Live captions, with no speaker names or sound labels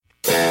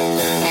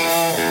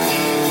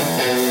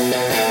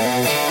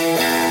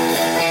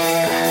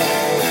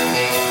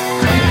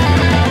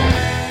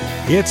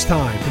It's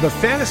time for the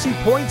Fantasy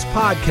Points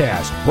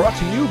Podcast, brought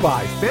to you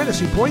by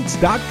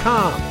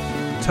FantasyPoints.com.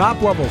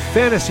 Top-level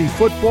fantasy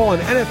football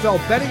and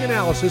NFL betting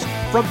analysis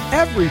from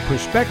every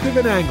perspective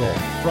and angle,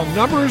 from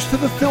numbers to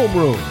the film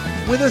room,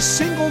 with a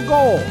single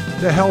goal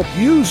to help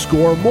you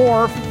score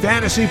more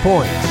fantasy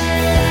points.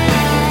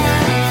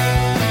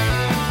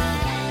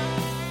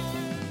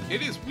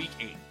 It is week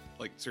 8.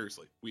 Like,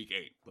 seriously, week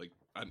 8. Like,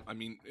 I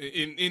mean,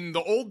 in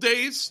the old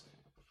days,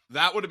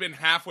 that would have been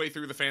halfway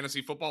through the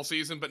fantasy football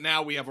season, but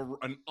now we have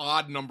an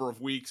odd number of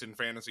weeks in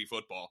fantasy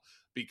football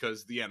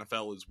because the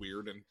NFL is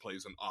weird and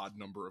plays an odd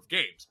number of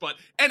games. But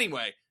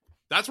anyway,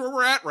 that's where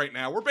we're at right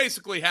now. We're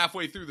basically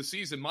halfway through the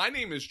season. My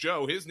name is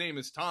Joe. His name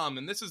is Tom,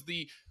 and this is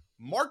the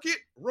Market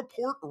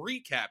Report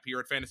Recap here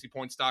at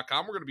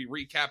FantasyPoints.com. We're going to be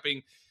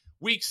recapping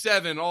Week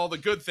 7, all the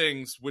good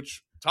things,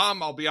 which,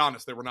 Tom, I'll be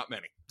honest, there were not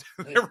many.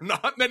 There were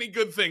not many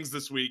good things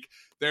this week.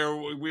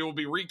 We will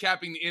be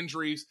recapping the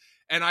injuries.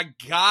 And I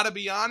gotta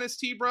be honest,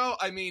 T-Bro,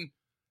 I mean,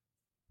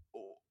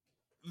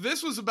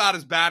 this was about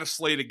as bad a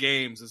slate of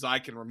games as I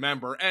can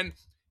remember. And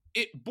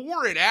it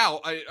bore it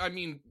out. I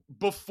mean,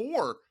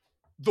 before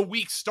the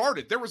week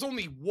started, there was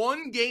only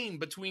one game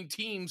between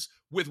teams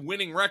with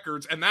winning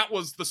records, and that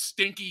was the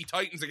stinky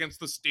Titans against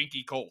the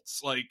stinky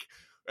Colts. Like,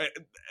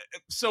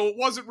 so it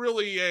wasn't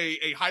really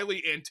a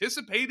highly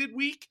anticipated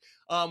week.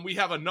 We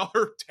have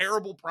another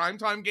terrible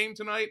primetime game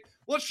tonight.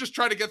 Let's just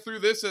try to get through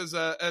this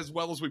as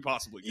well as we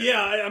possibly can.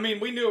 Yeah, I mean,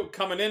 we knew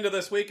coming into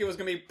this week it was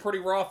going to be pretty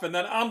rough, and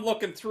then I'm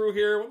looking through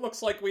here. It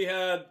looks like we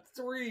had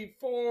 3,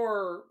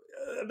 4.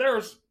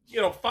 There's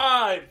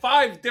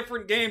five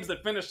different games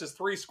that finished as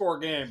 3-score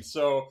games.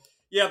 So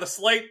yeah, the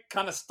slate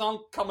kind of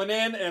stunk coming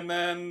in, and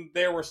then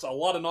there were a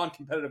lot of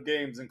non-competitive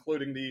games,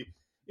 including the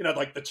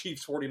like the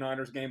Chiefs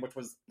 49ers game, which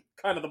was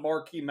kind of the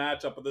marquee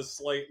matchup of this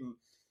slate, and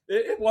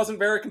it wasn't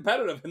very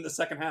competitive in the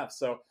second half.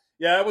 So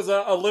yeah, it was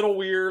a little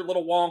weird,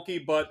 little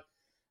wonky, but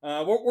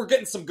we're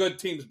getting some good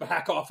teams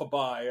back off a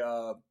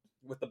bye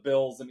with the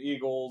Bills and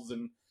Eagles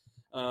and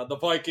the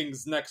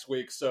Vikings next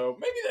week. So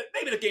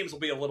maybe the games will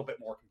be a little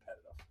bit more competitive.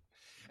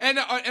 And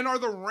are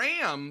the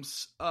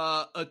Rams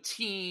a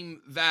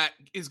team that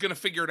is going to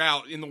figure it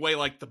out in the way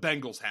like the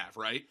Bengals have,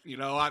 right?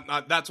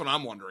 That's what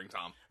I'm wondering,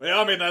 Tom. Yeah,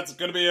 I mean, that's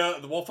going to be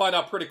we'll find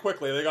out pretty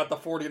quickly. They got the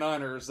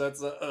 49ers.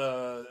 That's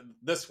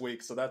this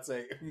week, so that's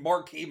a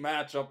marquee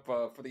matchup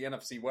for the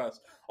NFC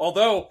West.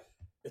 Although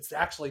it's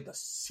actually the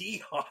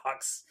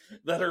Seahawks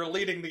that are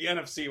leading the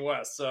NFC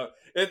West. So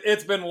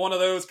it's been one of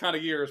those kind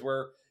of years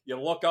where you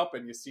look up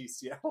and you see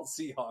Seattle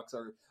Seahawks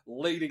are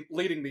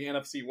leading the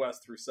NFC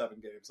West through 7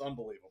 games.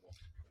 Unbelievable.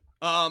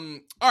 All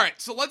right,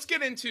 so let's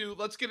get into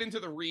the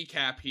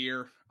recap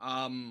here.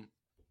 And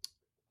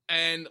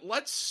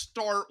let's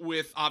start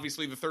with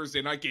obviously the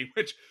Thursday night game,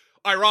 which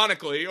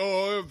ironically,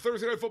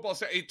 Thursday Night Football,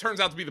 it turns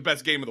out to be the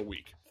best game of the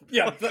week.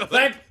 Yeah,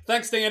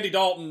 thanks to Andy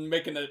Dalton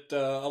making it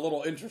a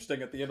little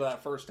interesting at the end of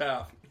that first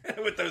half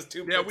with those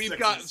 2. Yeah, we've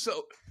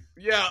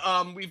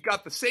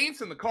got the Saints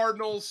and the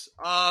Cardinals.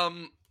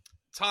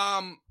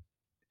 Tom,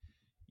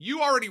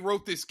 you already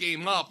wrote this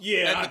game up.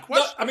 Yeah,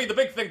 and the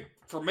big thing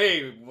for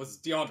me was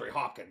DeAndre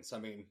Hopkins. I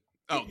mean,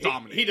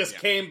 dominating. He just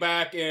came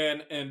back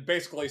in and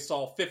basically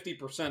saw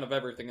 50% of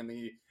everything in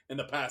the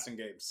passing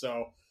game.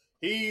 So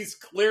he's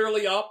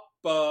clearly up.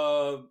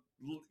 He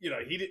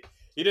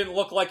didn't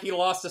look like he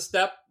lost a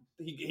step.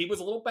 He was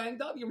a little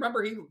banged up. You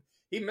remember he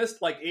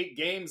missed like 8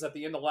 games at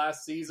the end of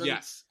last season.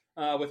 Yes,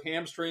 with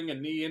hamstring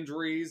and knee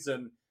injuries,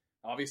 and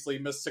obviously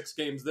missed 6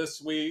 games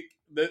this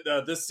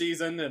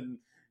season, and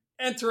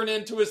entering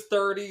into his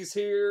 30s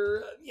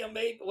here.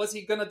 Maybe was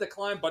he going to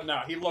decline? But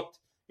no, he looked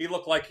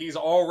like he's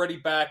already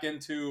back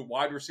into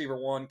wide receiver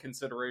 1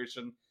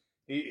 consideration.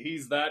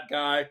 He's that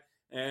guy,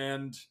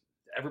 and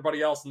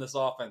everybody else in this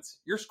offense,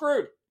 you're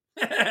screwed.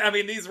 I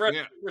mean, these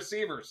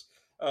receivers.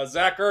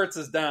 Zach Ertz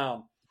is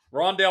down.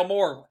 Rondale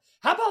Moore.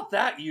 How about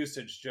that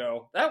usage,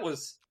 Joe? That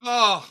was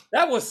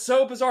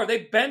so bizarre.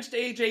 They benched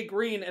AJ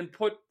Green and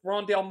put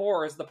Rondale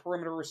Moore as the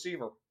perimeter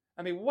receiver.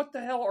 I mean, what the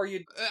hell are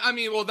you? I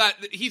mean,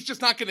 he's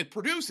just not going to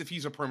produce if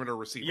he's a perimeter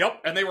receiver.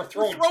 Yep, and they were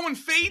throwing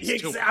fades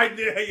to him.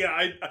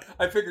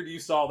 I figured you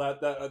saw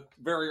that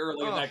very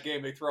early in that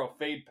game. They throw a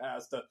fade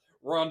pass to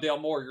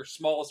Rondale Moore, your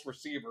smallest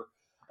receiver.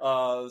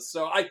 That's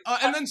not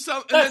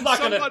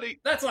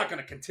going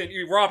to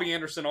continue. Robbie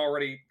Anderson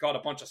already got a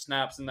bunch of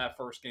snaps in that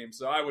first game,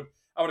 so I would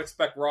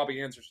expect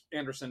Robbie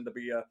Anderson to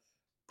be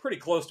pretty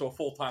close to a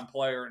full-time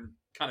player and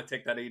kind of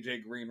take that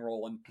AJ Green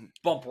role and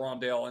bump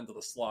Rondale into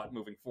the slot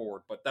moving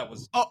forward. But that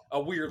was a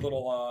weird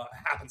little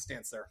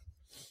happenstance there.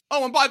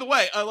 Oh, and by the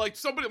way,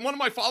 one of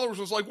my followers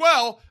was like,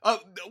 well,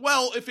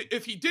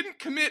 if he didn't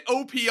commit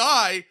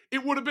OPI,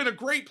 it would have been a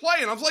great play.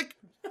 And I was like,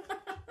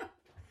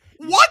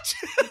 what?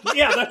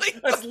 Yeah,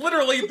 that's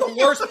literally the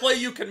worst play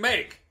you can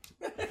make.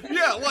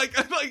 Yeah,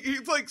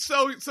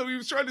 so he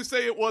was trying to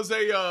say it was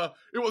a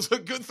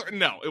good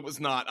no, it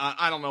was not.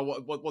 I don't know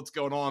what's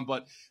going on,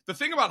 but the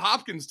thing about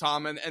Hopkins,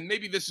 Tom, and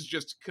maybe this is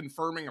just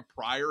confirming a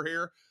prior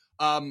here.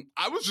 I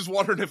was just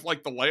wondering if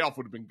the layoff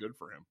would have been good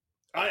for him.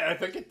 I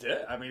think it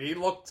did. I mean, he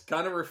looked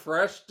kind of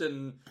refreshed,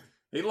 and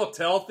he looked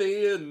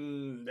healthy,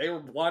 and they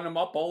were lining him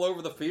up all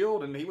over the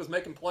field, and he was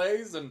making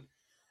plays. And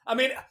I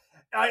mean,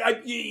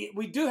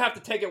 we do have to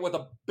take it with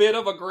a bit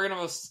of a grain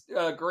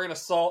of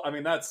salt. I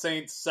mean, that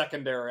Saints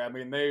secondary. I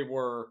mean, they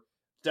were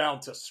down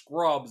to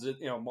scrubs.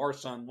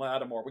 Marshawn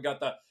Lattimore. We got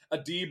the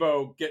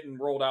Adebo getting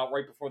rolled out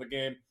right before the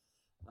game.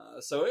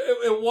 So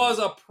it was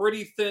a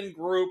pretty thin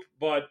group,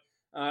 but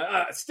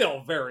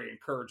still very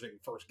encouraging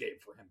first game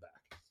for him back.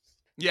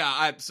 Yeah,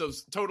 I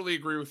totally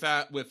agree with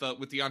that with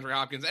DeAndre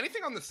Hopkins.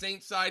 Anything on the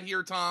Saints side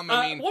here, Tom?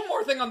 I mean, one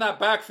more thing on that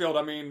backfield.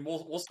 I mean,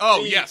 we'll see.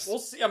 Oh, yes. We'll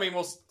see. I mean,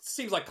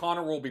 seems like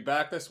Connor will be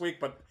back this week,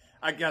 but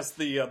I guess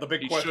the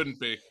big question shouldn't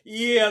be.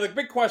 Yeah, the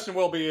big question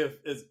will be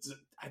is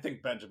I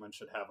think Benjamin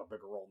should have a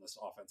bigger role in this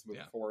offense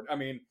moving forward. I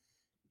mean,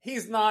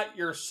 he's not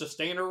your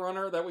sustainer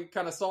runner that we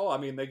kind of saw. I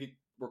mean, they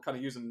were kind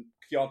of using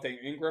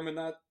Keontae Ingram in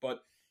that,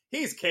 but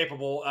he's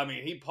capable. I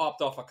mean, he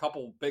popped off a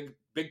couple big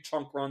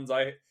chunk runs.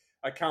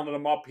 I counted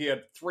him up. He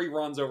had 3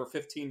 runs over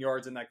 15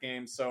 yards in that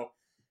game. So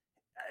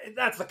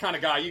that's the kind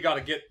of guy you got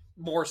to get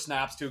more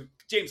snaps to.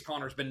 James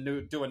Conner's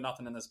been doing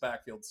nothing in this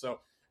backfield.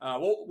 So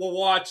we'll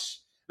watch.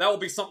 That will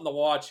be something to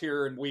watch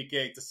here in Week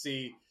 8 to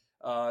see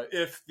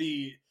if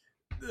the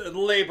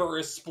labor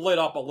is split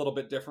up a little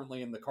bit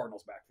differently in the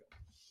Cardinals backfield.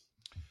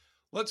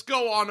 Let's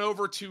go on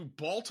over to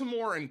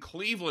Baltimore and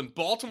Cleveland.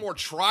 Baltimore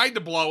tried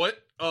to blow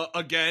it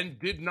again,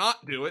 did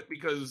not do it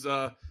because,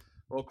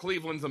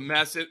 Cleveland's a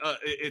mess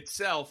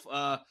itself.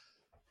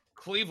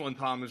 Cleveland,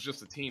 Tom, is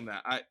just a team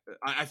that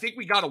I think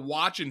we got to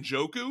watch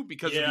Njoku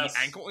because of the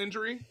ankle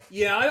injury.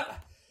 Yeah,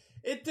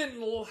 it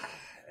didn't.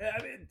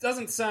 It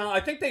doesn't sound. I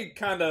think they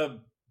kind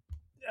of.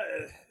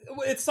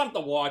 It's something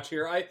to watch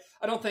here. I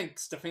don't think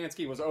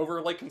Stefanski was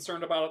overly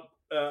concerned about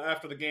it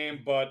after the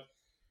game, but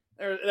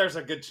there's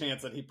a good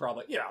chance that he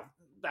probably,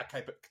 that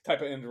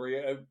type of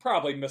injury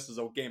probably misses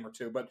a game or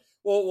two. But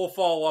we'll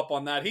follow up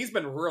on that. He's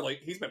been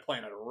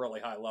playing at a really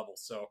high level.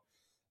 So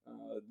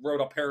wrote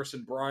up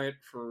Harrison Bryant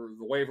for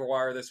the waiver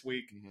wire this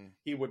week. Mm-hmm.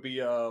 He would be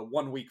a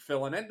 1 week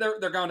fill-in, and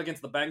they're going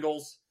against the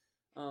Bengals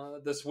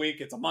this week.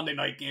 It's a Monday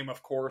night game,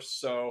 of course.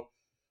 So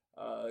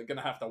going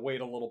to have to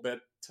wait a little bit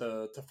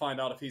to find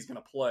out if he's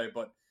going to play.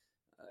 But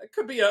it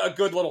could be a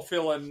good little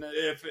fill-in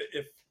if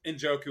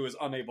Njoku is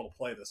unable to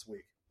play this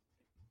week.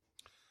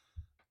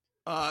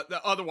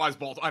 Otherwise,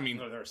 Baltimore. I mean,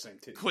 they're the same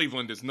team.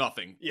 Cleveland is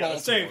nothing. Yeah, the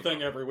same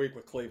thing every week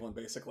with Cleveland,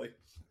 basically.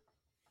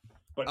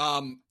 But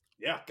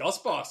Gus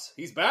Bus,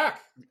 he's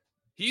back.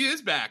 He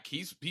is back.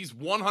 He's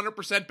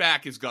 100%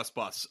 back. Is Gus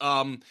Bus?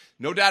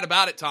 No doubt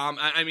about it, Tom.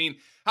 I mean,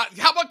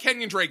 how about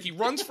Kenyon Drake? He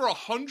runs for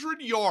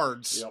 100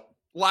 yards. Yep.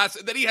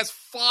 Then he has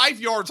 5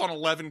 yards on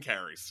 11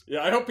 carries.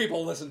 Yeah, I hope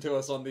people listen to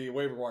us on the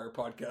Waiver Wire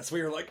podcast.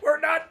 We were like,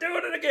 we're not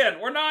doing it again.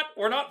 We're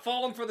not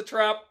falling for the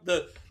trap.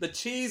 The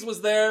cheese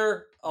was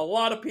there. A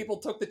lot of people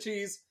took the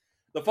cheese.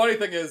 The funny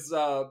thing is,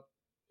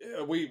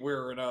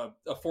 we're in a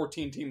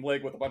 14-team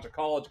league with a bunch of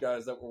college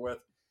guys that we're with,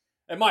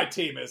 and my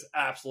team is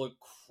absolute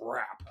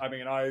crap. I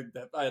mean, I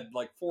had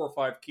like 4 or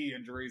 5 key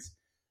injuries.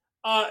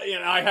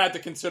 I had to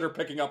consider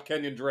picking up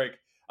Kenyon Drake.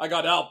 I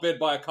got outbid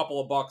by a couple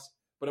of bucks,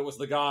 but it was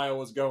the guy I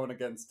was going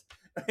against.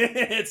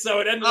 So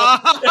it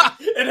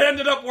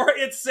ended up where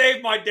it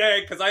saved my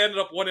day because I ended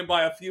up winning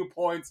by a few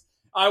points.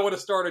 I would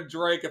have started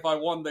Drake if I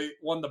won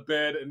the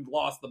bid and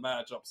lost the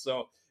matchup.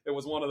 So it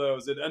was one of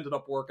those. It ended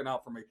up working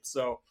out for me.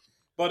 So,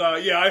 but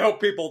I hope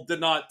people did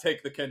not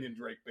take the Kenyon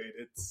Drake bait.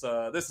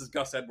 This is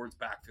Gus Edwards'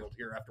 backfield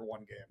here after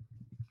one game.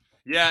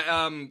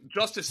 Yeah,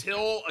 Justice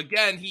Hill,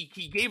 again,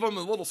 he gave him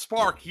a little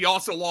spark. He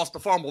also lost a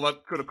fumble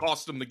that could have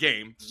cost him the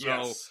game. So,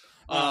 yes.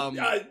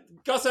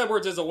 Gus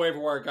Edwards is a waiver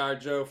wire guy,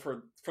 Joe,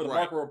 for the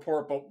Market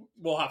Report, but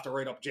we'll have to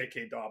rate up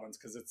J.K. Dobbins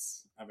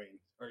because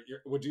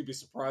would you be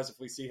surprised if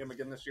we see him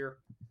again this year?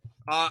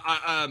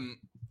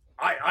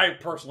 I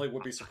personally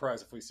would be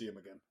surprised if we see him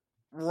again.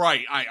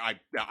 Right, I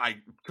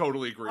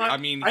totally agree.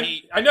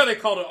 I know they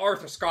called it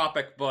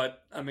arthroscopic,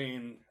 but I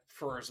mean,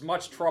 for as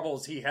much trouble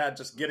as he had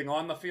just getting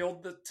on the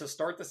field to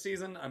start the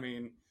season, I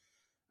mean,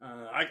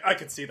 I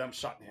could see them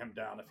shutting him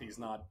down if he's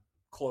not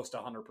close to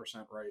 100%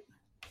 right.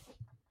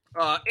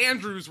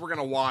 Andrews we're going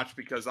to watch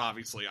because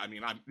obviously, I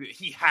mean,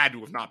 he had to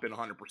have not been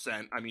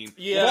 100%. I mean,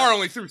 Lamar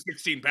only threw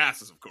 16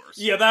 passes, of course.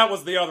 Yeah, that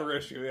was the other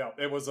issue. Yeah,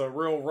 it was a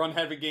real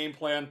run-heavy game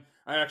plan.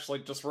 I actually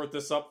just wrote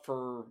this up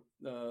for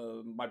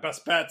my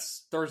best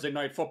bets. Thursday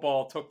Night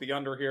Football took the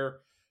under here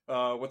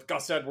with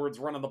Gus Edwards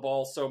running the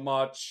ball so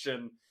much.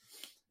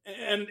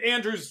 And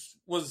Andrews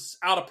was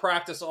out of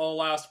practice all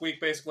last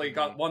week, basically.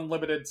 Got one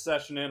limited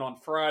session in on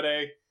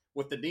Friday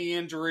with the knee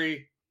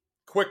injury.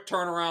 Quick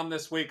turnaround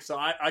this week, so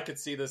I could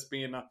see this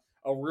being a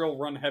real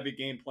run-heavy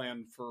game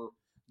plan for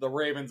the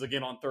Ravens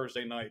again on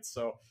Thursday night.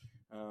 So,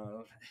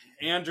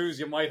 Andrews,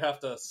 you might have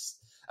to...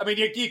 I mean,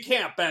 you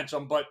can't bench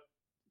him, but...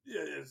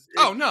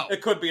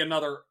 It could be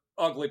another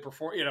ugly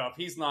performance. If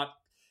he's not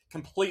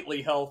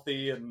completely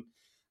healthy, and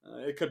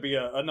it could be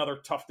another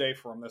tough day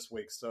for him this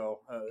week. So,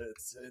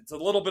 it's a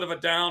little bit of a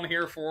down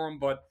here for him,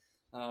 but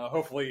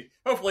hopefully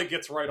he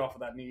gets right off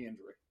of that knee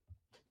injury.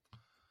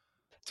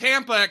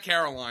 Tampa at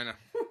Carolina.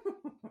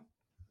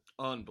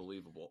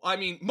 Unbelievable. I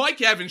mean,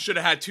 Mike Evans should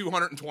have had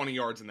 220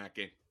 yards in that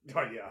game.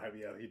 Oh, yeah,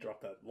 he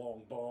dropped that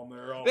long bomb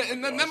there. Oh,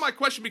 and then my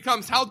question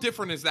becomes, how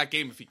different is that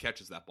game if he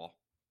catches that ball?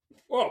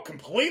 Well,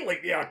 completely.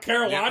 Yeah,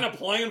 Carolina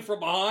playing from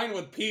behind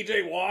with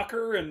P.J.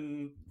 Walker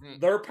and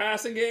their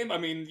passing game. I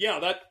mean,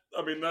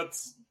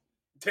 that's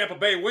Tampa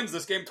Bay wins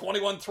this game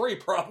 21-3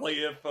 probably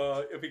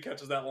if he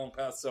catches that long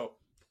pass. So,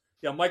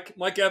 yeah,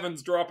 Mike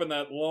Evans dropping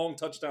that long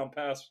touchdown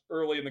pass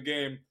early in the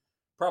game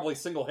probably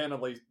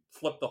single-handedly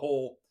flipped the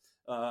whole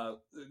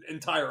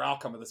entire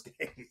outcome of this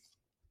game.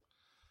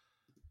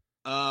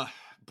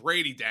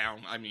 Brady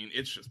down. I mean,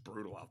 it's just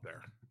brutal out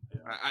there.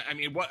 Yeah. I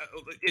mean, what?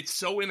 It's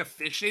so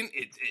inefficient.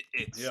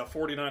 It's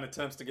 49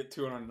 attempts to get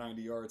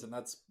 290 yards, and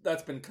that's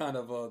been kind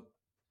of a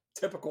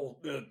typical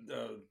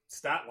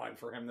stat line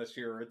for him this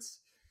year. It's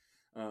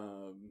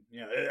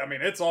I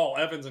mean, it's all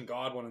Evans and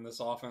Godwin in this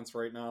offense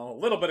right now. A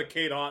little bit of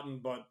Cade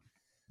Otton, but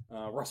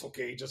Russell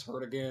Gage is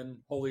hurt again.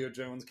 Julio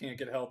Jones can't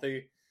get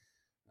healthy,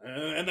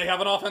 and they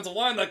have an offensive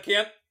line that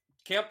can't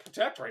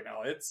protect right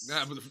now.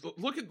 But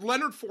look at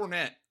Leonard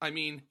Fournette. I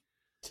mean,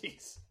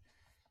 jeez.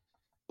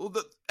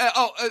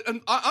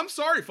 I'm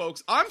sorry,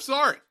 folks. I'm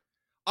sorry.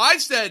 I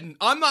said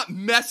I'm not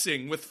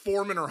messing with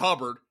Foreman or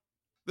Hubbard.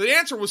 The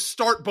answer was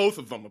start both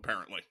of them,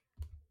 apparently.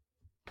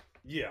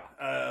 Yeah.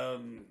 I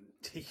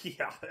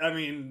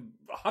mean,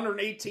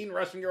 118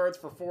 rushing yards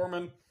for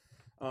Foreman.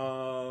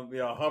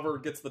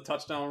 Hubbard gets the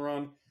touchdown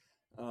run.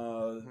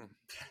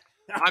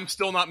 I'm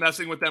still not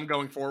messing with them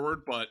going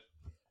forward, but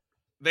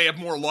they have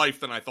more life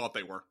than I thought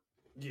they were.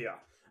 Yeah.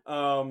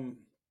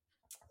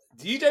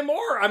 DJ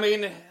Moore, I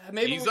mean,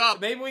 maybe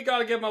we got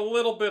to give him a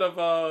little bit of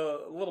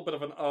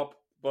an up,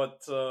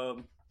 but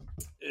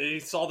he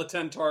saw the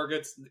 10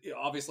 targets.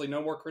 Obviously,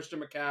 no more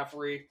Christian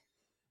McCaffrey.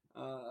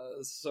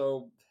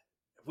 So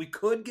if we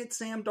could get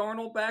Sam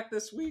Darnold back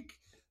this week,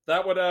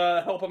 that would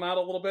help him out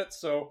a little bit.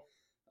 So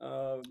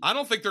I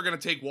don't think they're going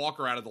to take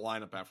Walker out of the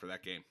lineup after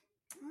that game.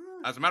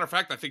 As a matter of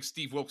fact, I think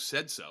Steve Wilkes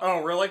said so.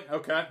 Oh, really?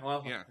 Okay.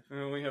 Well, yeah.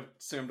 We have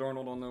Sam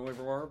Darnold on the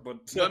waiver wire, but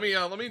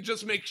let me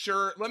just make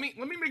sure. Let me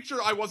make sure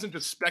I wasn't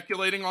just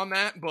speculating on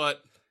that,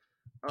 but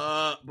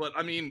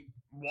I mean,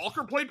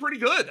 Walker played pretty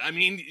good. I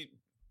mean,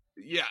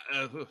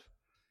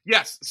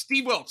 yes,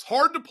 Steve Wilkes.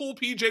 Hard to pull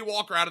PJ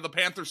Walker out of the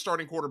Panthers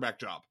starting quarterback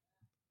job.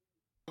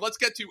 Let's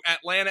get to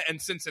Atlanta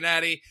and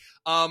Cincinnati.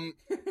 Another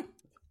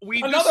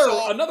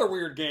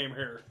weird game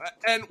here.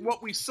 And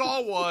what we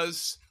saw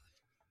was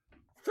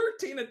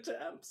 13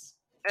 attempts.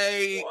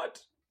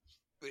 What?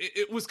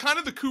 It was kind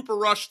of the Cooper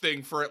Rush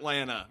thing for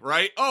Atlanta,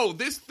 right? Oh,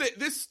 this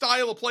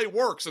style of play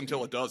works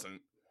until it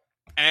doesn't.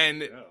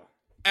 And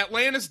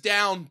Atlanta's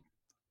down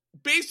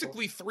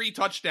basically 3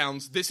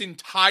 touchdowns this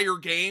entire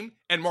game,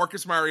 and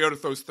Marcus Mariota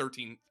throws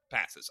 13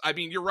 passes. I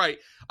mean, you're right.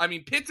 I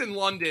mean, Pitts and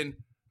London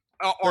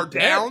are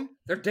down.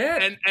 They're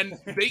dead. And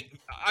they,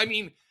 I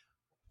mean,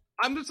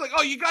 I'm just like,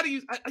 oh, you got to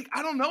use,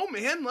 I don't know,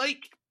 man.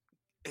 Like,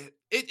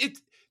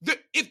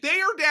 if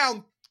they are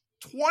down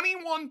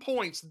 21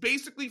 points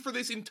basically for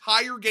this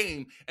entire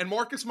game and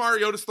Marcus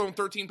Mariota's thrown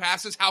 13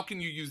 passes, how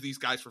can you use these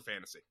guys for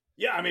fantasy?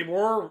 Yeah, I mean,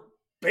 we're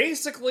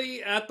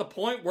basically at the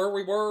point where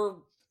we were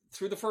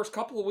through the first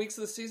couple of weeks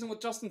of the season with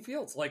Justin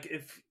Fields. Like,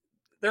 if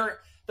there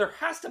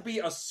has to be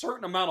a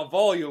certain amount of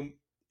volume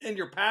in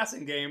your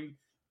passing game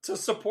to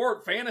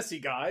support fantasy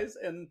guys,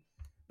 and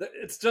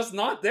it's just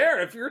not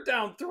there. If you're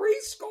down 3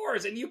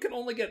 scores and you can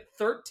only get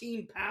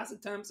 13 pass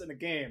attempts in a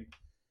game,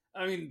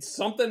 I mean,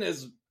 something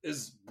is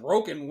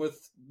broken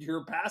with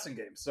your passing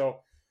game.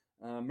 So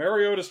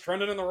Mariota's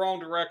trending in the wrong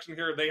direction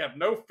here. They have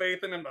no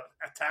faith in him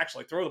to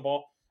actually throw the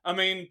ball. I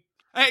mean,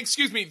 hey,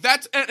 excuse me,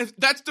 that's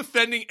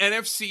defending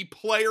NFC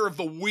Player of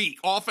the Week,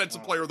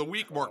 Offensive Player of the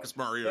Week, Marcus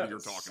Mariota. You're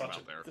talking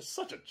about there. It's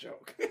such a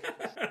joke.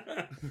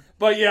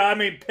 But yeah, I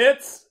mean,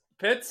 Pitts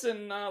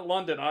in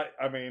London.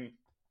 I mean,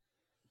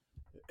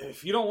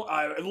 if you don't,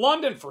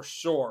 London for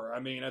sure. I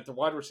mean, at the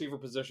wide receiver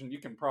position, you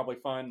can probably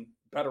find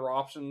better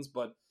options,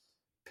 but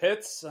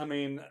Pitts, I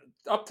mean,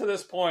 up to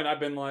this point,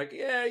 I've been like,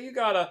 yeah, you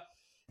gotta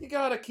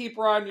keep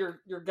riding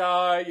your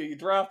guy. You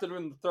drafted him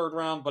in the 3rd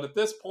round, but at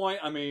this point,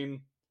 I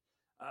mean,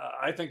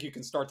 I think you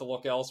can start to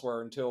look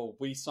elsewhere until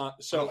we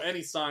show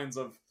any signs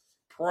of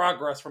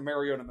progress from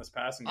Mariota in this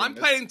passing game. I'm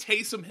playing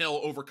Taysom Hill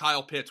over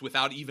Kyle Pitts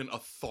without even a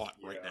thought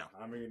right now.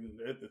 I mean,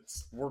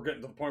 we're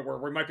getting to the point where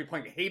we might be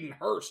playing Hayden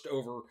Hurst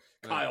over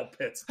Kyle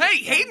Pitts. Hey,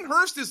 Hayden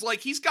Hurst is like,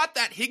 he's got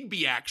that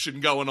Higbee action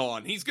going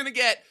on. He's going to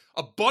get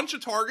a bunch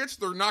of targets.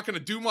 They're not going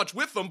to do much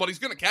with them, but he's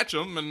going to catch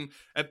them. And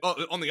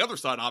on the other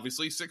side,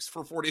 obviously, 6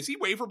 for 40. Is he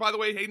waiver, by the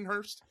way, Hayden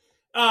Hurst?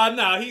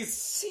 No,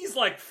 he's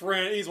like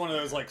he's one of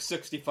those like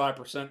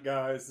 65%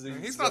 guys.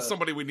 He's not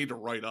somebody we need to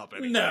write up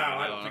anymore. No,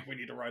 I don't think we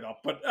need to write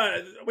up, but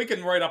we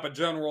can write up a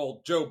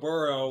general Joe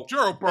Burrow.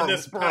 And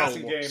this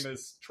passing game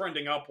is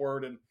trending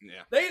upward, and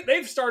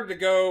they've started to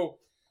go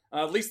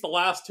at least the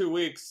last 2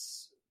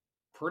 weeks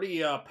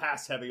pretty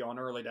pass heavy on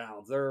early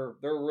downs. They're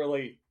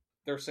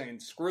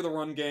saying screw the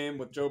run game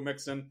with Joe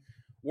Mixon.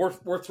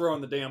 We're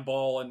throwing the damn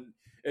ball, and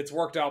it's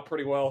worked out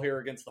pretty well here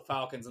against the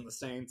Falcons and the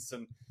Saints,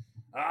 and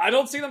I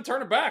don't see them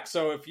turning back.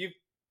 So if you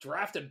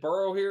drafted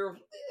Burrow here.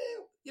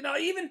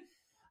 It's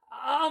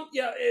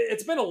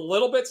been a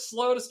little bit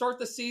slow to start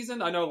the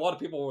season. I know a lot of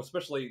people,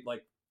 especially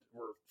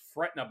were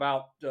fretting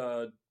about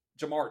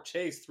Jamar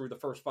Chase through the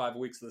first 5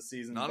 weeks of the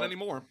season. Not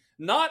anymore.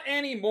 Not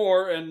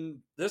anymore. And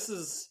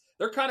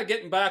they're kind of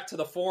getting back to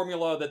the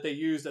formula that they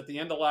used at the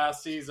end of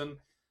last season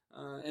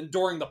and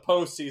during the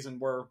postseason,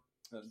 where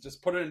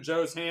just put it in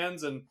Joe's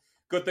hands and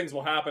good things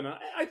will happen.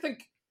 I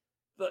think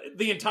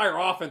the entire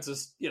offense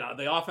is,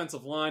 the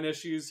offensive line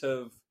issues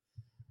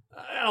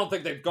I don't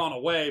think they've gone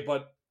away,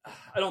 but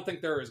I don't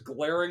think they're as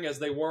glaring as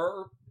they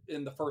were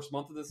in the first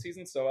month of the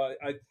season. So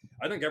I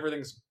think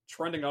everything's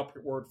trending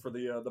upward for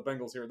the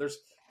Bengals here. There's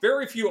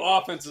very few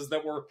offenses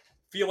that we're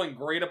feeling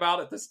great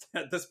about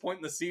at this point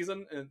in the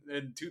season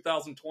in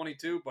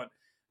 2022, but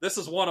this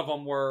is one of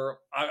them where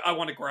I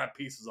want to grab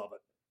pieces of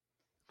it.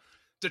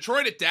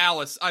 Detroit at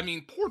Dallas. I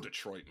mean, poor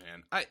Detroit,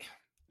 man.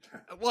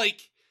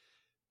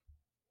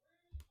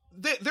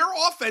 Their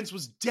offense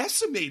was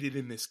decimated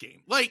in this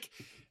game.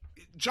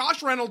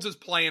 Josh Reynolds is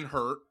playing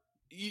hurt.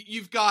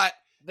 You've got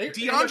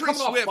DeAndre coming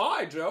Swift. Off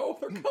bye, Joe.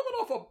 They're coming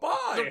off a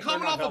bye. They're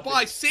coming off a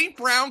bye. St.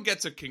 Brown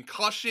gets a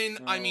concussion.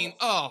 Oh, I mean,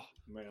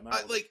 man,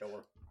 that was a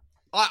killer.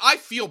 I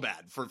feel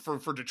bad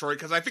for Detroit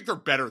because I think they're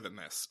better than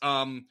this.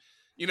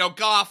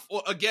 Goff,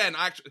 again,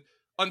 actually,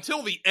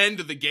 until the end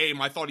of the game,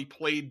 I thought he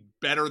played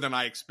better than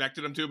I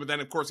expected him to. But then,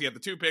 of course, he had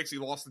the 2 picks. He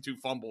lost the 2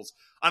 fumbles.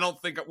 I don't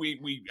think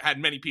we had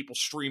many people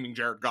streaming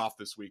Jared Goff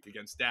this week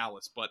against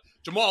Dallas. But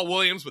Jamal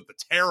Williams with the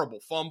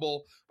terrible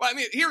fumble. But, I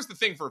mean, here's the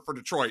thing for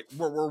Detroit.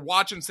 We're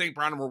watching St.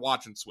 Brown and we're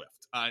watching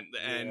Swift.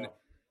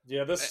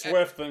 This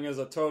Swift thing is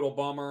a total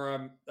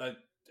bummer.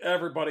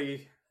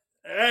 Everybody,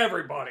 I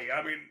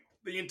mean,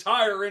 the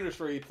entire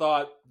industry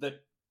thought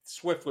that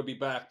Swift would be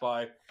back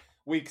by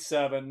week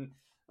 7.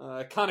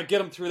 Kind of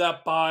get him through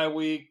that bye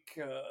week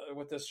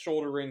with this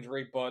shoulder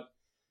injury, but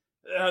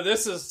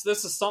this is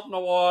something to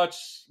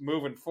watch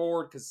moving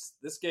forward because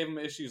this gave him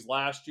issues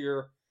last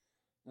year,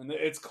 and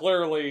it's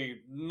clearly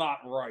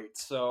not right.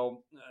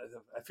 So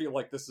I feel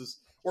like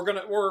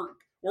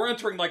we're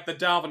entering like the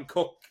Dalvin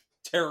Cook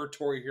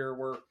territory here,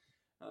 where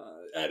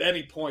at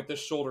any point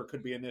this shoulder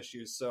could be an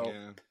issue. So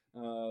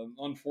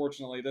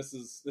unfortunately, this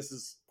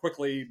is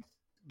quickly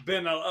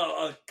been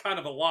a kind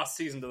of a lost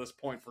season to this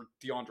point for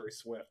DeAndre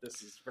Swift.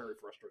 This is very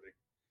frustrating.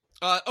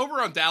 Over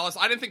on Dallas,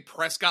 I didn't think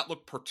Prescott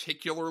looked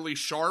particularly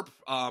sharp.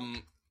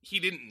 He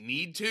didn't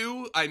need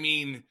to. I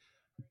mean,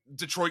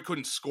 Detroit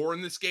couldn't score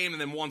in this game, and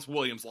then once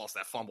Williams lost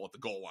that fumble at the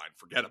goal line,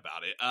 forget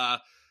about it.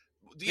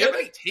 Do you have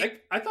any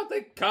take? I thought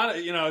they kind of,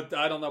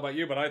 I don't know about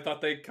you, but I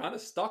thought they kind of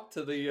stuck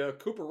to the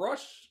Cooper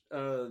Rush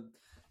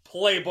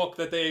playbook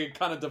that they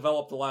kind of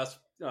developed the last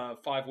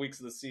 5 weeks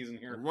of the season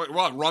here.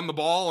 What, run the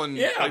ball and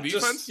play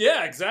defense?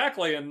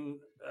 Exactly. And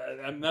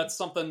that's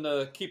something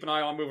to keep an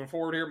eye on moving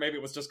forward here. Maybe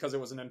it was just because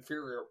it was an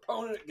inferior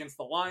opponent against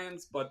the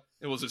Lions, but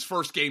it was his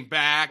first game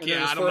back.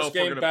 I don't know if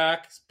we're gonna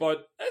back,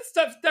 but it's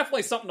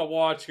definitely something to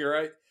watch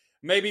here.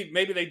 Maybe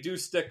they do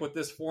stick with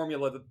this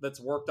formula that's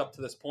worked up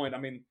to this point. I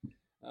mean,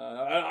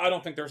 I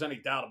don't think there's any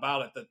doubt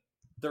about it that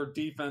their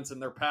defense and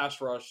their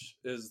pass rush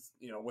is,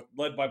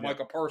 led by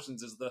Micah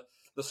Parsons, is the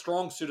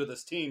strong suit of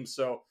this team.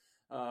 So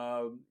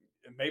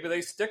maybe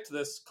they stick to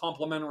this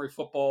complementary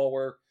football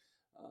where,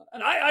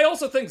 and I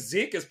also think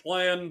Zeke is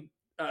playing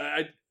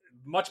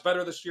much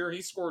better this year.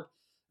 He scored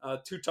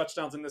 2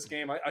 touchdowns in this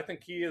game. I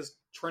think he is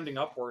trending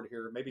upward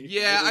here. Maybe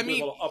a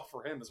little up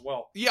for him as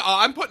well. Yeah,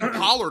 I'm putting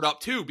Pollard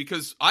up too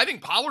because I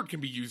think Pollard can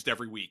be used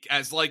every week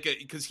as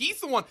because he's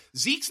the one.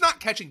 Zeke's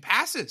not catching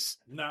passes.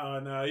 No.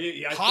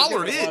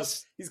 Pollard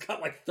is. He's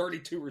got like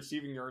 32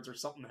 receiving yards or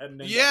something heading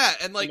in. Yeah,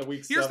 and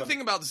here's 7. The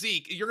thing about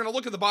Zeke, you're going to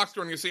look at the box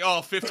score and you say,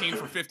 15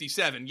 for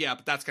 57. Yeah,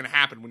 but that's going to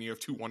happen when you have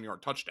 2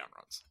 1-yard touchdown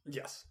runs.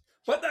 Yes.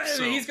 But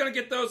he's going to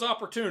get those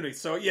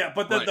opportunities. So, yeah,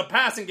 but the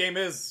passing game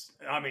is,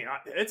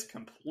 it's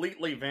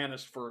completely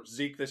vanished for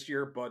Zeke this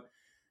year, but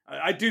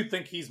I do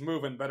think he's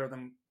moving better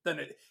than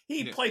it.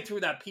 He played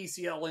through that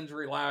PCL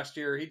injury last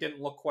year. He didn't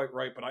look quite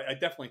right, but I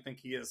definitely think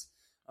he is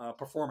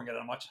performing at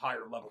a much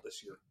higher level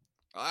this year.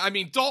 I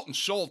mean, Dalton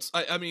Schultz,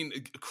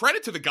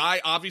 credit to the guy,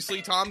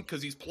 obviously, Tom,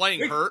 because he's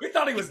playing hurt. We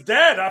thought he was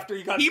dead after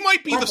he got He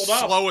might be the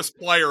slowest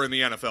player in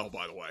the NFL,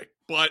 by the way.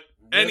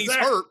 And he's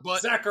hurt,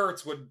 but Zach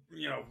Ertz would,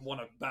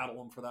 want to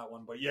battle him for that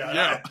one. But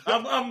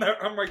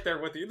I'm right there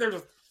with you.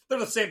 They're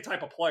the same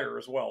type of player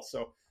as well.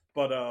 So,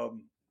 but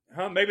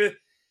maybe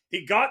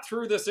he got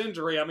through this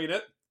injury. I mean,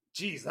 that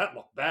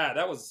looked bad.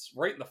 That was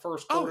right in the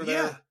first quarter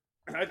there.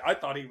 I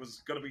thought he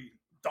was going to be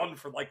done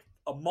for like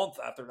a month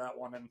after that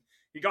one, and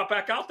he got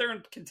back out there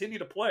and continued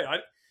to play.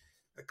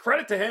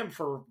 Credit to him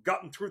for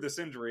getting through this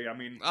injury. I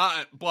mean,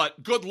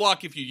 but good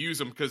luck if you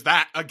use him because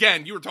that,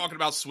 again, you were talking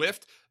about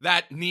Swift.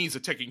 That knee's a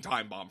ticking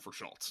time bomb for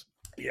Schultz.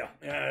 Yeah,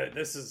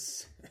 this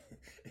is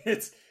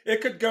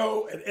it could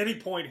go at any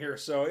point here.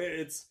 So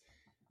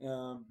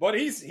but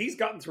he's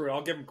gotten through it.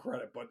 I'll give him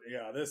credit. But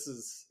yeah, this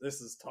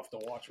is tough to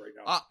watch right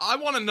now. I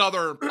want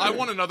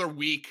another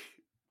week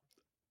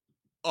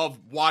of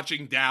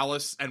watching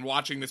Dallas and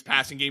watching this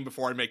passing game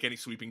before I make any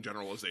sweeping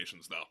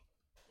generalizations, though.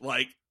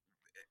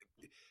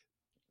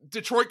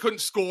 Detroit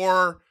couldn't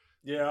score.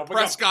 Yeah,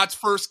 Prescott's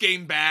first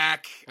game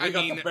back. We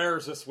got the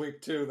Bears this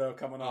week too, though,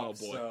 coming up. Oh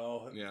boy.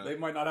 So yeah. They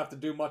might not have to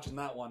do much in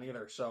that one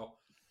either. So,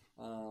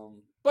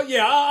 but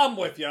yeah, I'm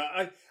with you.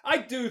 I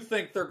do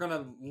think they're going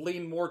to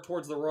lean more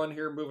towards the run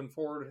here moving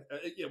forward.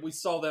 We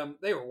saw them;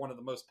 they were one of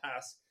the most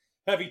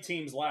pass-heavy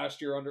teams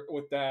last year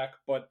with Dak,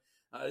 but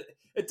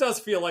it does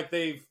feel like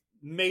they've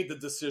made the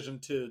decision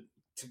to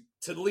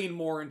lean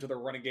more into their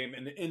running game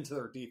and into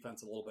their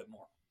defense a little bit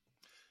more.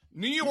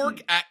 New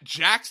York at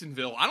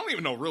Jacksonville. I don't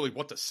even know really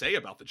what to say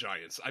about the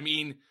Giants. I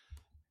mean,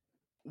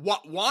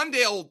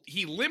 Wandale,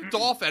 he limped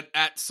off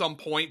at some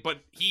point, but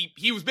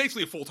he was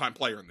basically a full-time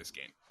player in this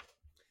game.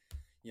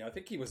 Yeah, I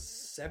think he was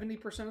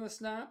 70% of the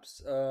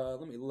snaps.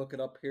 Let me look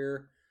it up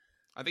here.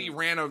 I think he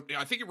ran a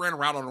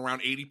route on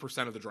around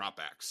 80% of the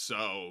dropbacks.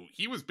 So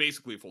he was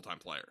basically a full-time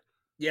player.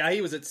 Yeah, he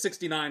was at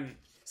 69%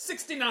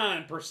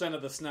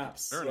 of the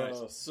snaps. Very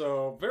nice.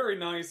 So very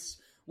nice.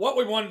 What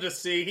we wanted to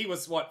see, he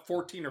was,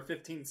 14 or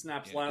 15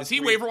 snaps last week. Is he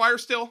waiver wire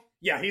still?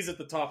 Yeah, he's at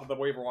the top of the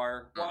waiver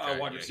wire. Okay,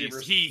 wide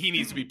receivers. He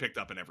needs to be picked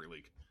up in every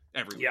league.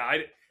 Yeah,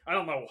 I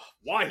don't know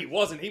why he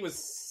wasn't. He was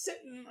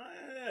sitting,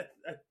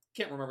 I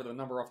can't remember the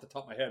number off the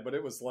top of my head, but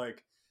it was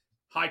like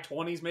high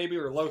 20s maybe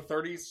or low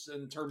 30s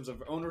in terms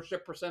of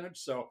ownership percentage.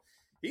 So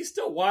he's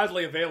still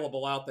widely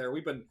available out there.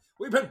 We've been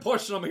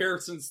pushing him here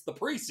since the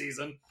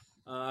preseason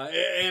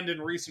and in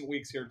recent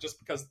weeks here just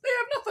because they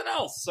have nothing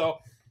else. So,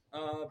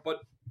 but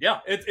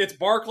yeah, it's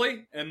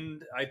Barkley,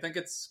 and I think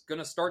it's going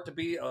to start to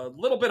be a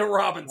little bit of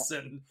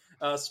Robinson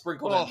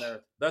sprinkled in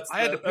there.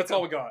 That's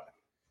all we got.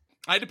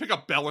 I had to pick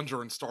up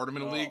Bellinger and start him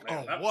in a league.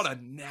 Man, what a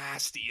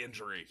nasty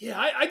injury. Yeah,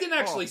 I didn't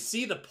actually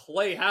see the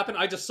play happen.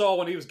 I just saw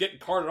when he was getting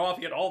carted off,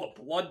 he had all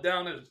the blood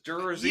down his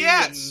jersey.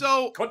 Yeah, and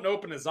so couldn't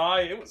open his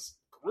eye. It was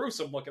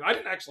gruesome looking. I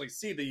didn't actually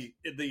see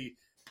the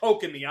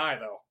poke in the eye,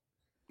 though.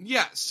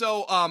 Yeah,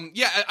 so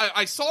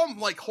I saw him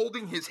like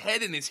holding his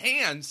head in his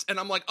hands, and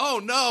I'm like,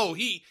 oh no,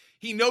 he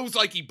knows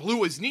like he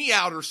blew his knee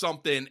out or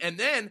something. And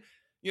then,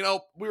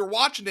 we were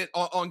watching it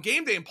on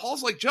game day, and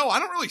Paul's like, Joe, I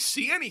don't really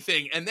see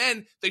anything. And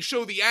then they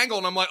show the angle,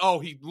 and I'm like, oh,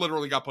 he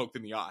literally got poked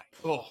in the eye.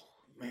 Oh,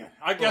 man.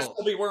 I guess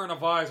he'll be wearing a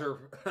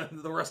visor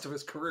the rest of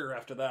his career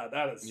after that.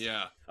 That is...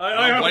 Yeah.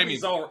 I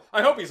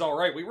hope he's all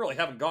right. We really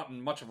haven't gotten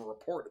much of a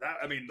report of that.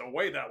 I mean, the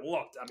way that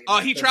looked.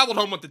 He traveled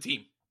home with the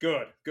team.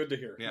 Good to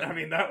hear. Yeah. I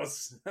mean, that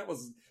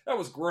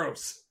was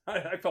gross.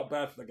 I felt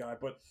bad for the guy.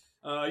 But,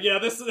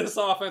 this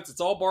offense, it's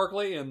all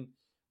Barkley, and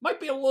might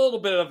be a little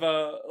bit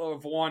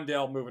of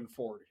Wandale moving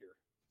forward here.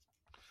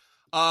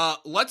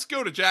 Let's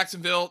go to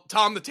Jacksonville.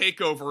 Tom, the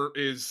takeover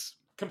is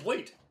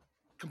complete.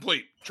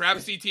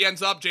 Travis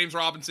Etienne's up. James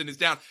Robinson is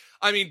down.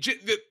 I mean,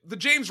 the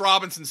James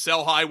Robinson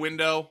sell high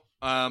window.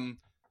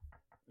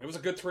 It was a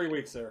good 3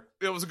 weeks there.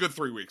 It was a good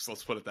 3 weeks.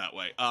 Let's put it that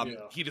way.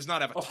 He does not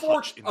have a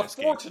touch in this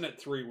game. A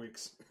fortunate 3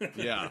 weeks.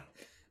 Yeah.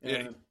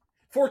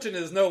 Fortune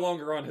is no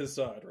longer on his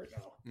side right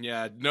now.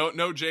 Yeah,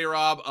 no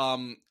J-Rob.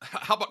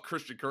 How about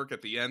Christian Kirk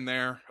at the end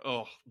there?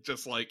 Oh,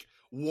 just like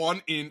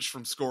 1 inch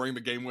from scoring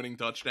the game-winning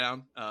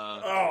touchdown.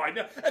 I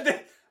know.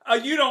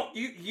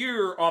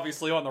 You're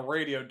obviously on the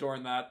radio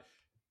during that.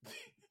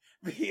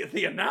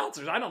 The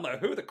announcers, I don't know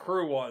who the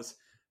crew was.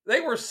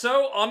 They were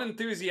so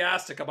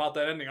unenthusiastic about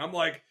that ending. I'm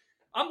like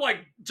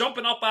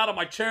jumping up out of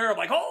my chair. I'm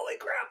like, holy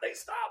crap, they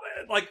stopped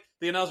it. Like,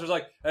 the announcer's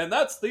like, and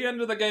that's the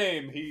end of the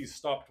game. He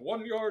stopped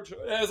 1 yard.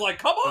 It's like,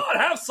 come on,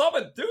 have some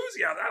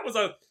enthusiasm. That was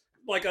a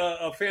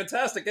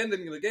fantastic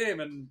ending of the game.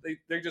 And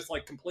they just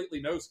like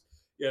completely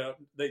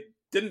they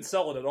didn't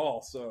sell it at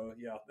all. So,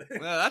 yeah.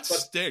 That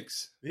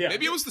stinks. Yeah.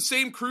 Maybe it was the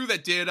same crew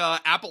that did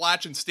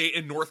Appalachian State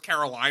in North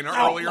Carolina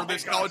earlier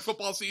this college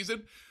football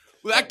season.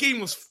 Well, that game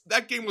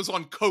was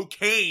on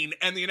cocaine,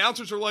 and the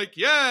announcers are like,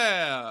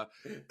 "Yeah,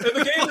 and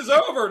the game is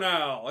over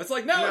now." It's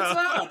like, no, it's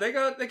not. They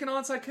can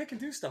onside kick and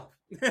do stuff.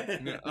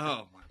 Yeah.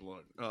 Oh my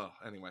lord. Oh,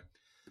 anyway,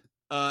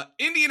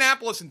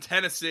 Indianapolis and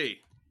Tennessee.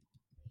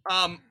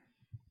 I'll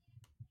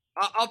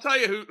tell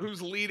you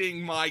who's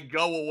leading my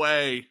go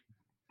away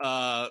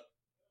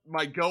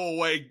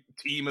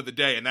team of the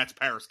day, and that's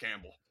Paris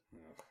Campbell.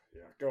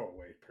 Yeah, go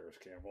away, Paris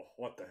Campbell.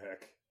 What the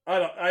heck?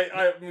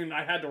 I mean,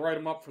 I had to write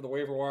him up for the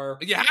waiver wire.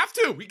 You have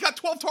to. He got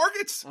 12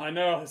 targets. I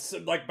know. It's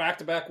like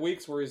back-to-back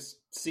weeks where he's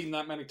seen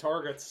that many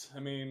targets. I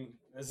mean,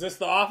 is this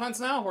the offense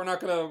now? We're not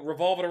going to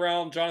revolve it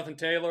around Jonathan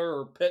Taylor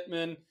or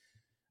Pittman.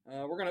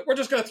 We're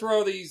just going to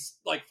throw these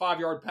like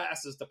 5-yard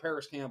passes to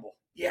Paris Campbell.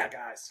 Yeah,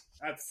 guys,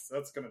 that's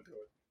going to do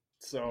it.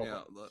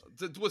 So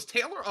was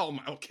Taylor?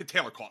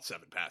 Taylor caught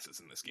 7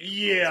 passes in this game.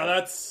 Yeah,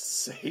 that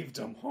saved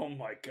him. Oh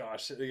my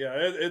gosh. Yeah,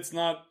 it's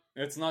not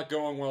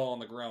going well on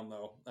the ground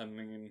though. I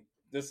mean,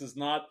 this is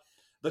not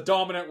the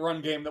dominant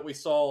run game that we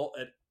saw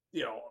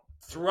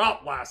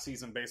throughout last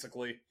season.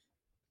 Basically,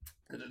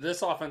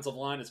 this offensive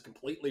line is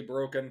completely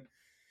broken.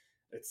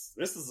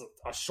 This is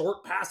a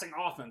short passing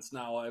offense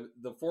now.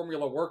 The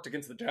formula worked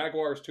against the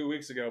Jaguars 2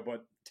 weeks ago,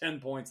 but 10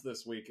 points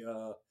this week.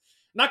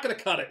 Not going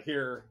to cut it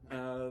here.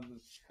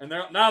 And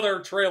they're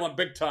trailing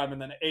big time in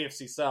the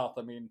AFC South.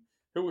 I mean,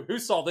 who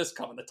saw this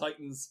coming? The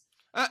Titans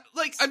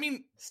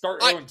start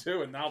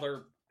 0-2, and now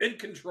they're in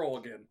control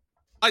again.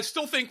 I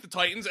still think the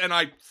Titans, and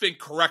I think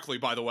correctly,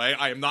 by the way,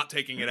 I am not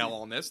taking an L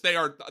on this. They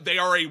are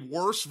a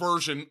worse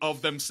version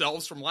of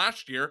themselves from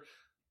last year,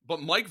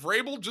 but Mike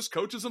Vrabel just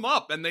coaches them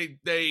up, and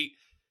they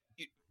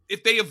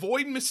if they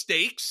avoid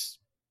mistakes,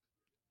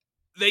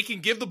 they can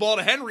give the ball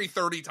to Henry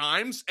 30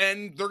 times,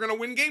 and they're going to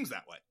win games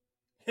that way.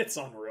 It's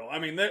unreal. I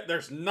mean,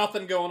 there's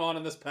nothing going on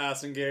in this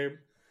passing game.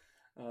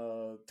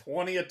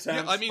 20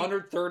 attempts,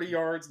 130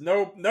 yards,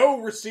 no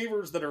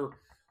receivers that are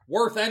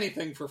worth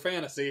anything for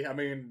fantasy. I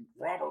mean,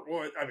 Robert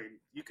Wood,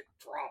 you could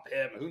drop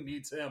him. Who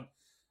needs him?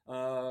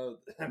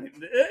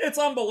 It's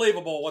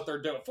unbelievable what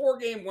they're doing.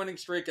 4-game winning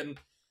streak, and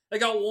they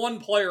got one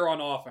player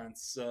on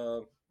offense.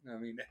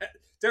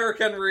 Derrick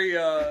Henry,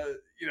 I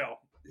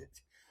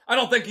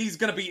don't think he's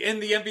going to be in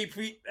the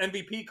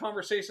MVP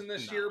conversation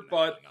this year,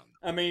 but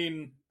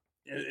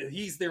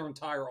he's their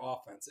entire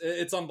offense.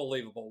 It's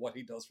unbelievable what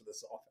he does for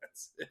this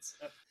offense. It's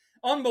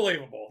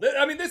unbelievable.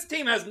 This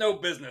team has no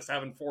business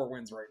having 4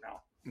 wins right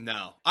now.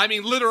 No.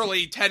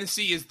 Literally,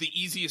 Tennessee is the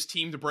easiest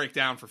team to break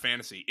down for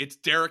fantasy. It's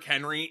Derrick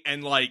Henry,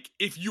 and,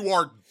 if you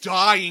are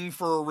dying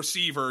for a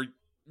receiver,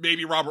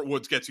 maybe Robert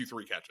Woods gets you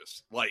 3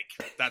 catches.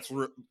 That's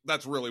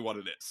really what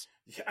it is.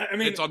 Yeah,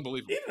 it's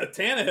unbelievable. Even the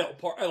Tannehill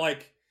part,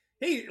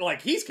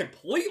 he's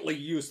completely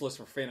useless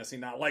for fantasy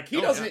now.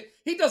 He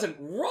doesn't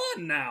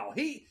run now.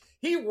 He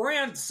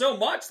ran so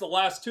much the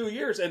last 2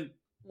 years, and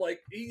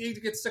he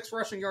gets 6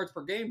 rushing yards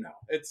per game now.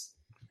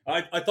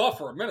 I thought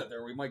for a minute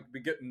there we might be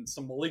getting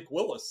some Malik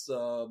Willis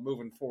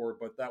moving forward,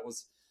 but that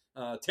was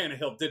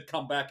Tannehill did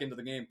come back into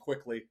the game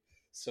quickly.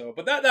 So,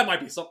 but that might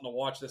be something to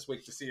watch this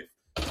week to see if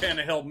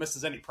Tannehill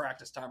misses any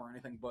practice time or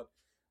anything. But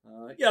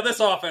this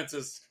offense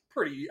is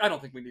pretty. I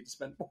don't think we need to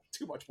spend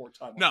too much more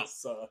time on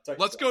this.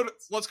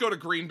 Let's go to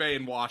Green Bay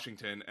and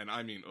Washington, and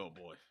oh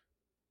boy,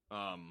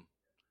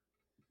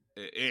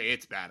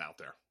 it's bad out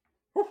there.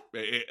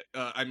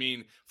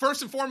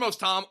 First and foremost,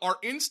 Tom, our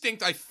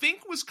instinct, I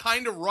think, was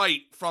kind of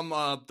right from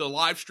the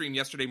live stream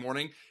yesterday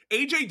morning.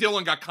 A.J.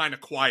 Dillon got kind of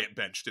quiet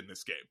benched in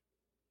this game.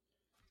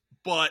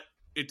 But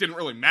it didn't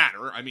really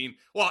matter.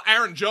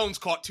 Aaron Jones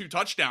caught 2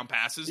 touchdown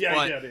passes. Yeah,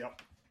 but yeah.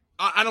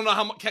 I don't know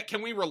how much.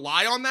 Can we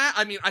rely on that?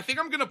 I think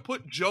I'm going to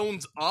put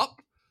Jones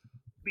up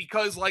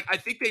because, I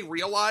think they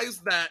realize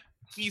that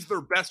he's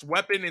their best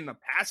weapon in the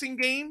passing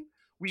game.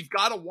 We've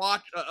got to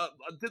watch.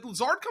 Did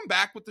Lazard come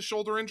back with the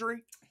shoulder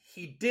injury?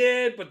 He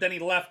did, but then he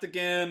left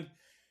again.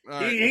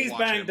 He's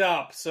banged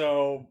up,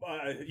 so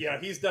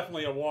he's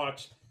definitely a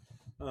watch.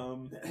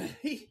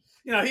 He's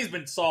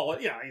been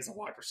solid. Yeah, he's a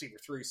wide receiver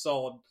 3,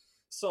 solid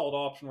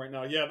option right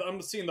now. Yeah,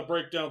 I'm seeing the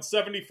breakdown: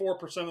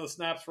 74% of the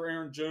snaps for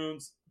Aaron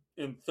Jones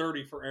and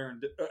 30 for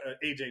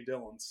AJ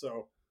Dillon.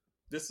 So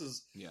this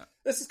is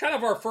kind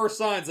of our first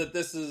signs that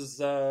this is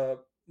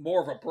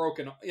more of a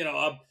broken.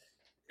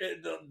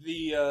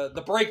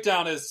 The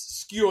breakdown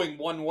is skewing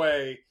one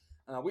way.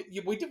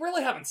 We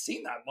really haven't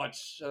seen that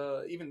much,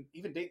 even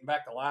dating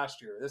back to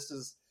last year. This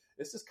is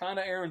kind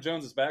of Aaron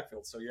Jones'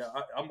 backfield. So yeah,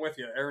 I'm with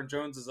you. Aaron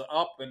Jones is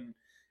up, and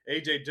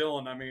AJ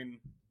Dillon.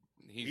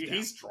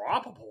 He's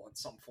droppable in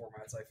some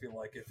formats. I feel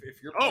like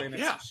if you're playing in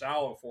some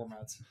shallow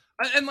formats,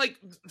 and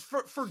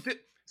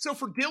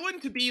for Dillon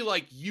to be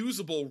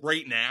usable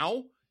right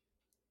now,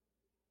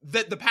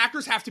 that the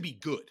Packers have to be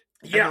good.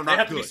 Yeah, they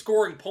have to be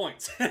scoring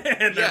points,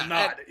 and they're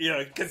not.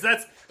 Because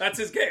that's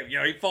his game.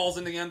 He falls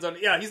in the end zone.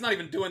 Yeah, he's not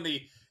even doing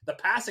the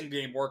passing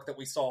game work that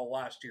we saw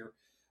last year.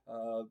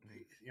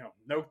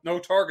 No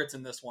targets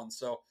in this one.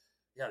 So,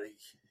 yeah,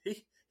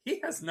 he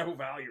has no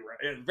value,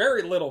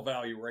 very little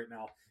value right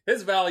now.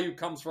 His value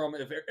comes from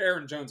if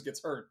Aaron Jones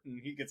gets hurt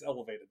and he gets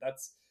elevated.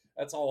 That's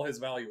all his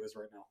value is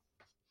right now.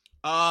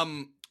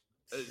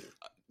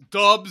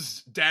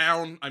 Dubs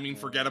down.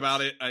 Forget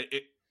about it.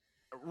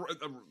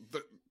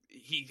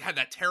 He had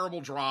that terrible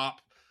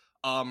drop.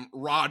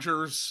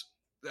 Rodgers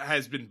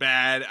has been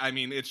bad.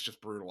 It's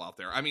just brutal out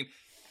there.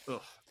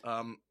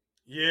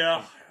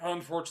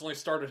 Unfortunately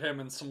started him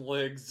in some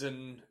leagues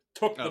and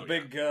took the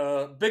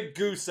big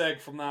goose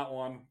egg from that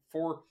one.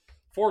 4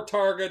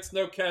 targets,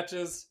 no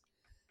catches.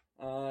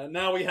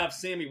 Now we have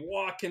Sammy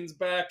Watkins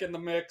back in the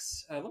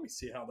mix. Let me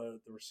see how the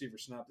receiver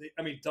snapped.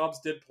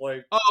 Dubs did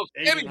play. Oh,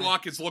 Sammy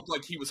Watkins looked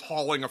like he was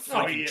hauling a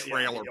freaking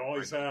trailer. Yeah, he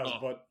always has,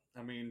 but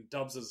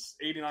Dubs is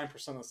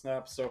 89% of the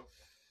snaps. So,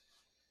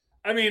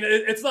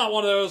 it's not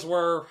one of those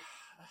where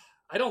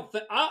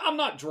I'm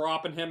not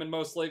dropping him in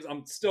most leagues.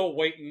 I'm still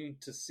waiting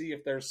to see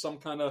if there's some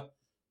kind of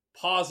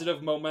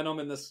positive momentum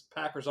in this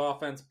Packers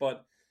offense,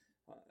 but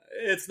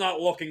it's not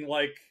looking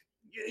like,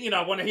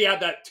 when he had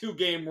that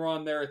 2-game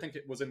run there, I think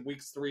it was in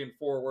weeks 3 and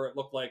 4 where it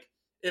looked like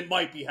it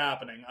might be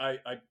happening. I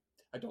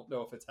don't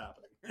know if it's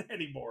happening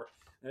anymore.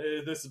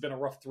 This has been a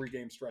rough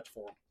 3-game stretch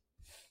for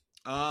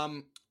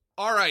him.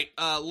 All right,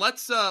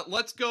 let's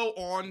go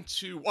on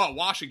to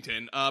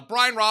Washington.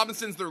 Brian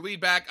Robinson's their lead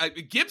back.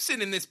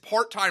 Gibson in this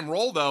part-time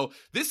role, though,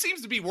 this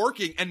seems to be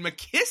working. And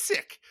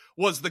McKissick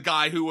was the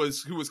guy who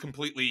was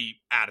completely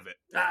out of it.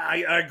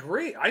 I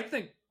agree. I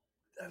think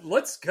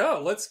let's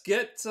go. Let's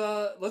get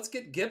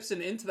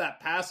Gibson into that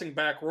passing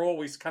back role.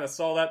 We kind of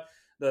saw that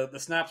The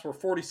snaps were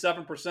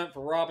 47%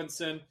 for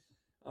Robinson.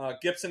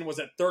 Gibson was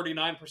at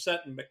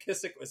 39%, and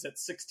McKissick was at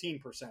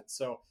 16%.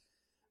 So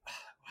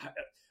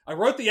I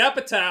wrote the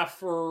epitaph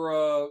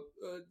for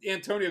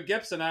Antonio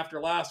Gibson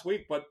after last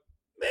week, but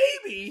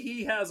maybe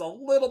he has a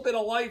little bit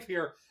of life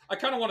here. I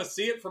kind of want to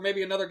see it for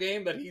maybe another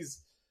game that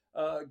he's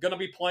going to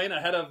be playing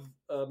ahead of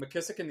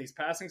McKissick in these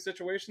passing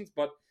situations,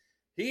 but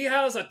he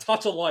has a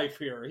touch of life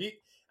here.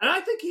 And I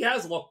think he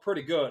has looked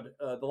pretty good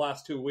the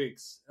last 2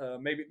 weeks.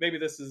 Maybe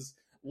this is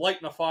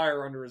lighting a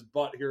fire under his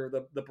butt here,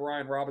 the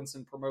Brian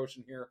Robinson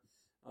promotion here,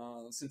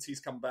 since he's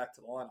come back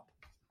to the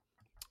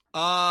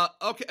lineup.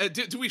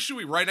 Okay. Should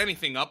we write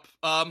anything up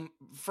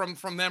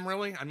from them,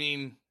 really? I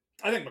mean,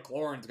 I think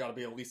McLaurin's got to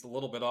be at least a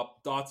little bit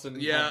up.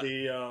 Dotson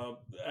had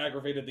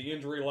aggravated the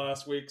injury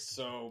last week,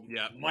 so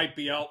might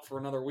be out for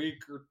another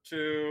week or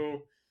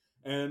two.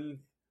 And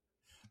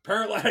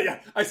apparently,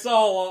 I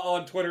saw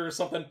on Twitter or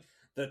something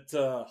that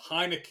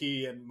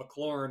Heineke and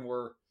McLaurin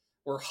were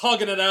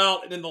hugging it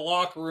out and in the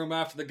locker room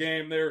after the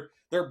game.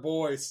 They're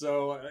boys,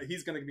 so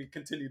he's going to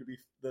continue to be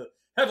the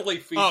heavily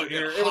featured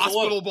here.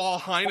 Hospital ball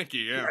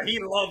Heineke, yeah. He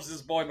loves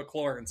his boy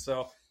McLaurin,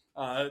 so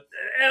and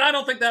I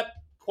don't think that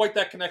quite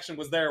that connection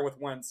was there with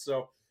Wentz,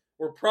 so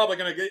we're probably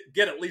going to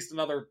get at least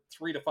another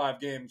 3 to 5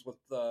 games with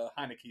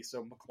Heineke.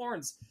 So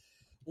McLaurin's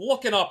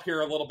looking up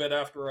here a little bit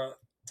after a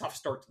tough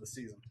start to the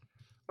season.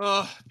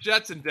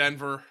 Jets in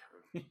Denver.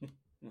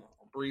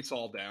 Brees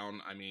all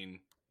down. I mean,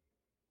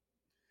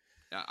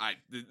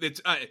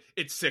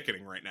 it's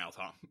sickening right now,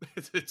 Tom.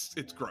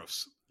 It's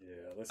gross.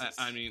 Yeah,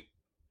 I mean,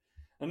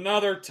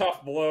 another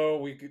tough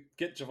blow. We could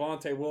get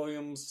Javonte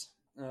Williams,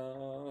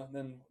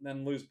 then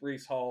lose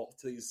Brees Hall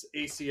to these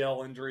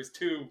ACL injuries.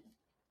 2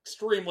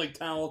 extremely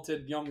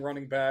talented young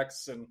running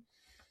backs, and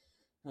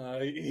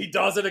he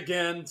does it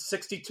again.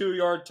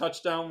 62-yard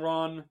touchdown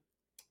run.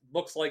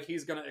 Looks like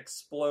he's going to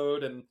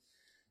explode, and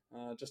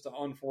just an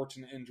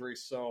unfortunate injury.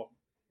 So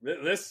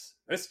this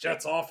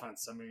Jets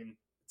offense, I mean,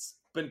 it's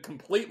been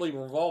completely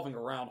revolving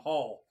around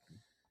Hall.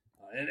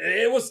 And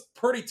it was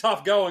pretty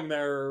tough going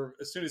there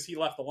as soon as he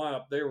left the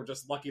lineup. They were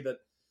just lucky that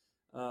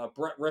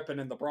Brett Rippon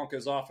and the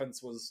Broncos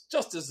offense was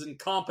just as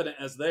incompetent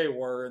as they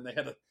were, and they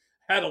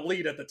had a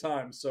lead at the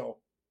time. So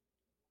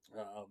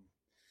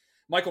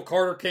Michael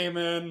Carter came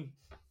in.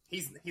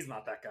 He's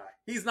not that guy.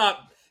 He's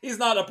not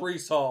a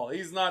Brees Hall.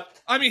 He's not.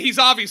 I mean, he's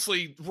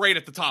obviously right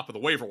at the top of the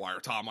waiver wire,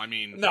 Tom. I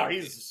mean, no,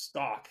 he's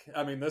stock.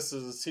 I mean,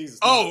 he's.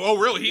 Oh,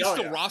 really? He's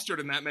still rostered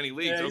in that many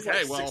leagues. Yeah, he's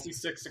okay, like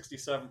 66,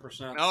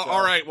 67%.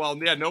 All right. Well,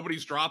 yeah,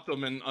 nobody's dropped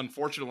him, and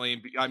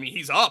unfortunately, I mean,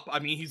 he's up. I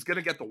mean, he's going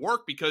to get the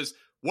work because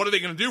what are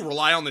they going to do?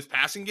 Rely on this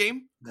passing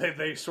game?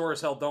 They sure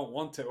as hell don't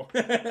want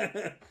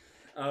to.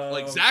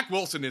 Like Zach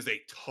Wilson is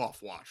a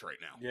tough watch right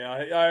now.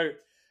 Yeah,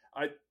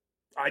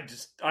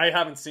 I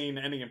haven't seen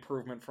any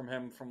improvement from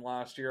him from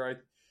last year. I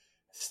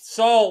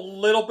saw a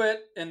little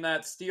bit in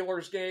that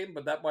Steelers game,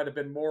 but that might have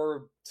been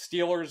more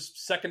Steelers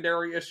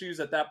secondary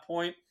issues at that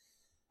point.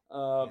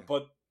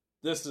 But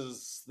this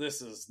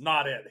is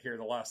not it here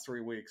the last 3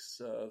 weeks.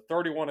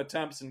 31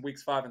 attempts in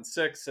weeks 5 and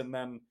 6, and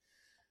then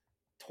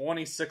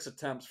 26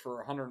 attempts for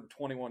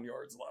 121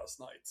 yards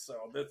last night.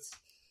 So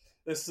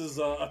this is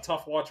a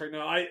tough watch right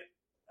now. I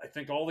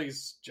think all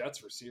these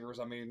Jets receivers,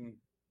 I mean,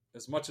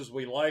 as much as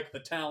we like the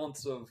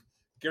talents of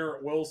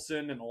Garrett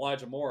Wilson and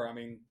Elijah Moore, I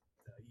mean,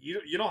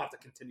 you don't have to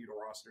continue to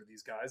roster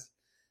these guys.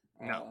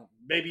 No.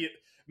 Maybe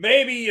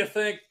you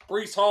think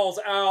Brees Hall's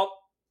out.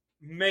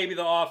 Maybe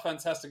the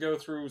offense has to go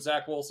through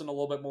Zach Wilson a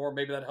little bit more.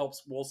 Maybe that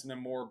helps Wilson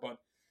and more. But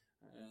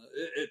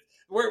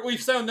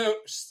we've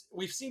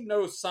seen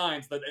no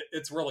signs that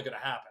it's really going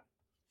to happen.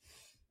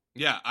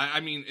 Yeah,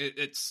 I mean,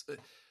 it's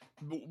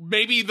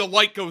maybe the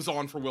light goes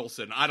on for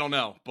Wilson. I don't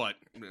know, but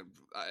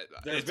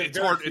it's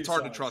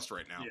hard to trust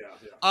right now.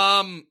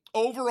 Yeah.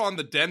 Over on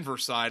the Denver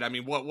side, I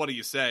mean, what do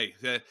you say?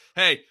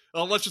 Hey,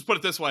 let's just put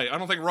it this way: I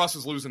don't think Russ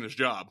is losing his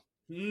job.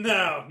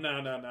 No.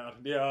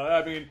 Yeah,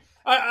 I mean,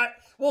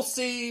 we'll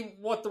see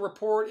what the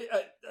report.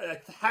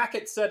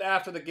 Hackett said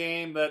after the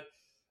game that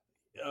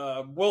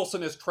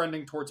Wilson is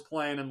trending towards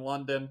playing in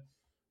London.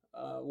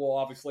 We'll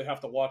obviously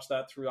have to watch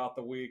that throughout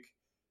the week.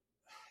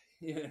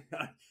 Yeah,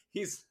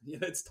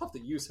 it's tough to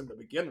use him to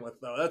begin with,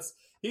 though.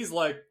 He's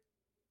like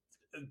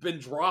been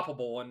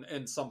droppable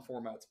in some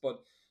formats,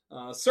 but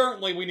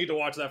certainly we need to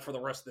watch that for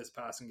the rest of this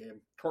passing game.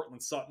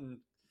 Cortland Sutton,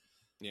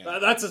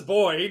 that's his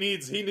boy. He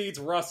needs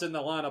Russ in the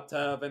lineup to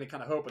have any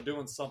kind of hope of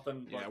doing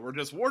something. But... Yeah, we're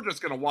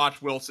just gonna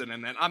watch Wilson,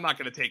 and then I'm not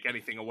gonna take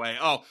anything away.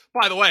 Oh,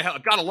 by the way,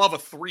 gotta love a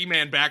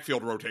 3-man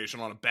backfield rotation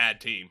on a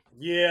bad team.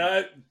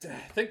 Yeah, I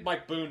think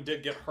Mike Boone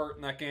did get hurt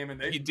in that game,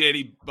 and he did.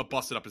 He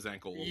busted up his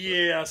ankle.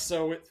 Yeah,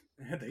 so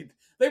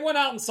they went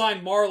out and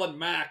signed Marlon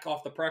Mack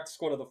off the practice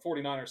squad of the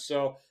 49ers,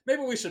 so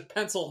maybe we should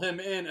pencil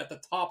him in at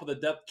the top of the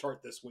depth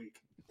chart this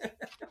week.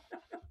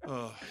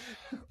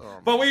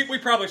 But we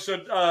probably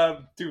should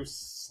do,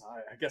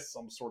 I guess,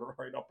 some sort of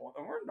write-up on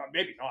them. Or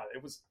maybe not.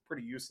 It was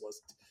pretty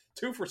useless.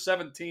 2 for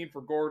 17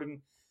 for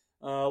Gordon,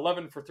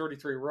 11 for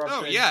 33 rushing.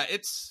 Oh, yeah.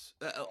 It's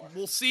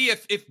we'll see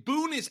if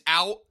Boone is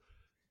out.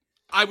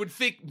 I would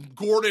think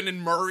Gordon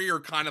and Murray are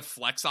kind of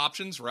flex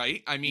options,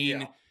 right? I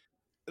mean,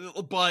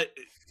 but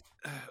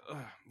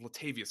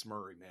Latavius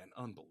Murray, man,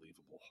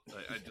 unbelievable.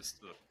 I just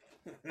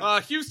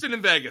Houston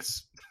and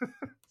Vegas.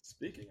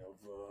 Speaking of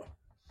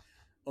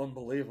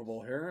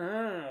unbelievable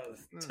here,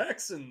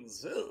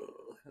 Texans.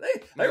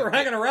 They were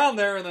hanging around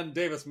there, and then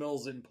Davis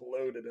Mills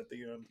imploded at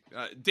the end.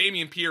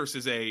 Damian Pierce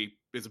is a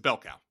bell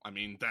cow. I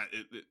mean that.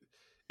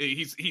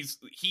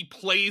 He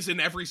plays in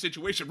every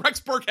situation.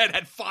 Rex Burkhead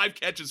had 5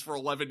 catches for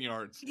 11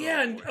 yards.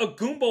 Yeah, and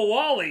Agumba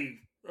Wally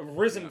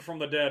risen from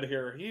the dead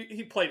here.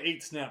 He played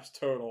 8 snaps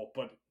total,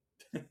 but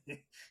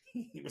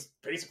he was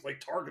basically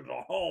targeted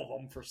on all of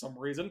them for some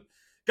reason.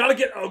 Got to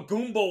get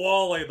Agumba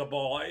Wally the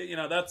ball.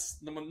 That's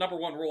the number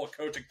one rule of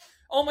coaching.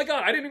 Oh my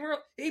God, I didn't even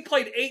realize. He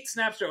played 8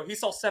 snaps, Joe. He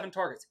saw 7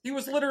 targets. He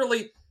was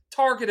literally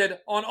targeted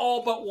on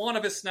all but one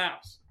of his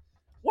snaps.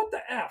 What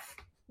the F?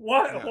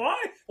 Why? Yeah.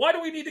 Why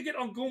do we need to get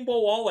Agumba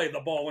Wally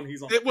the ball when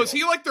he's on the field? Was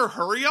he like their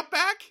hurry up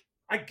back?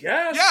 I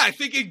guess. Yeah, I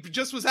think it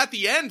just was at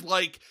the end.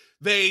 Like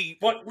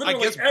but literally I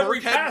guess every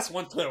pass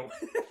went through.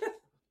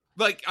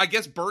 Like I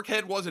guess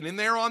Burkhead wasn't in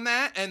there on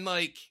that, and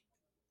 100%.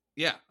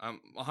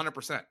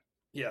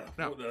 Yeah,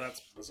 no, that's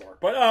bizarre.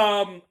 But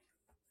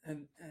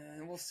and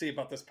we'll see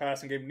about this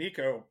passing game.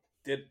 Nico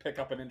did pick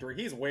up an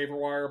injury. He's waiver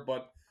wire,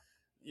 but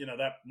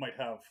that might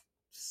have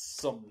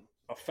some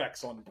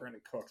effects on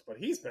Brandon Cooks. But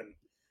he's been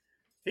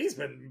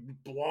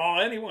blah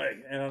anyway,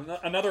 and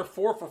another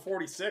 4 for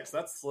 46.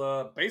 That's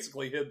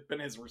basically been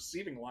his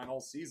receiving line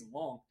all season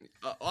long.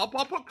 I'll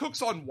put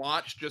Cooks on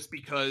watch just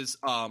because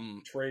of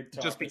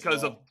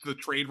the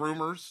trade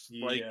rumors.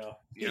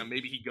 Yeah,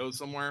 maybe he goes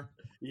somewhere.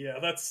 Yeah,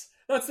 that's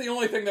the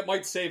only thing that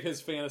might save his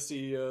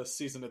fantasy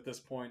season at this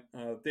point.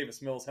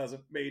 Davis Mills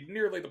hasn't made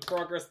nearly the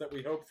progress that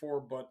we hoped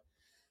for, but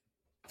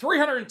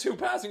 302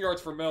 passing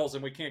yards for Mills,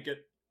 and we can't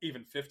get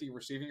even 50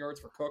 receiving yards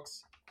for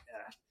Cooks.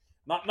 Yeah.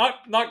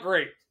 Not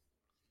great.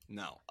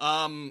 No.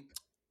 On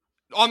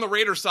the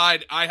Raiders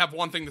side, I have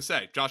one thing to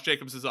say. Josh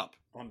Jacobs is up.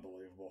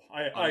 Unbelievable.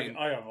 I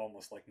have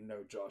almost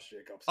no Josh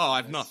Jacobs. Oh, I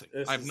have nothing.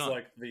 I have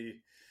nothing.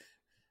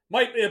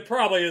 It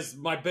probably is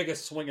my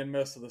biggest swing and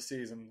miss of the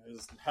season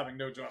is having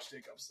no Josh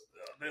Jacobs.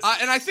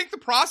 And I think the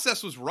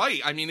process was right.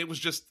 I mean, it was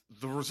just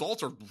the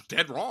results are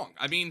dead wrong.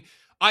 I mean,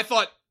 I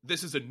thought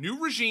this is a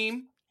new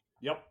regime.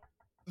 Yep.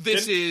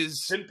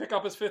 Didn't pick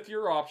up his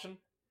 5th-year option.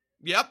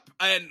 Yep,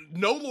 and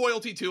no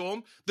loyalty to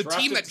him. The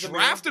team that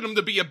drafted him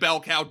to be a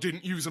bell cow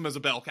didn't use him as a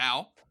bell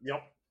cow.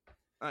 Yep.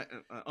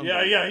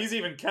 Yeah, he's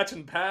even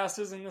catching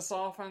passes in this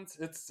offense.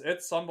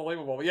 It's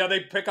unbelievable. Yeah,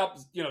 they pick up,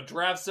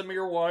 draft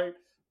Zamir White,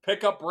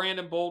 pick up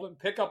Brandon Bolden,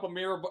 pick up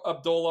Amir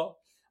Abdullah.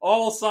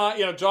 All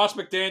sign, Josh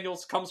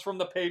McDaniels comes from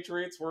the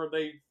Patriots where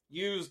they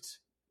used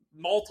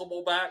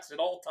multiple backs at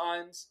all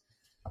times.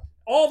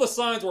 All the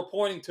signs were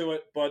pointing to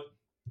it, but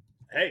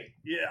hey,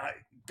 I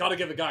got to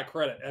give the guy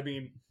credit. I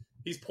mean,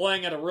 he's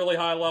playing at a really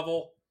high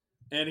level,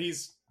 and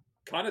he's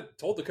kind of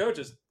told the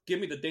coaches, give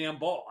me the damn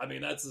ball. I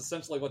mean, that's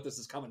essentially what this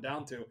is coming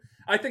down to.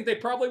 I think they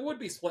probably would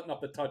be splitting up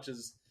the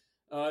touches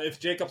if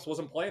Jacobs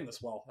wasn't playing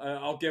this well.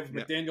 I'll give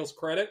McDaniels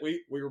credit.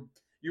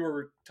 You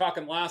were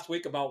talking last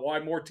week about why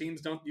more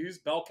teams don't use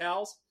bell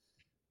cows,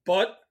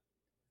 but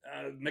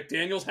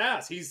McDaniels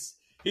has.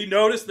 He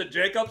noticed that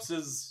Jacobs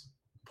is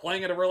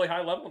playing at a really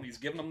high level, and he's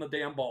giving them the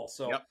damn ball.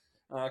 So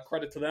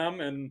credit to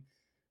them, and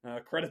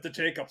credit to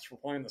Jacobs for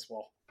playing this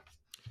well.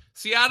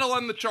 Seattle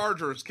and the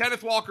Chargers.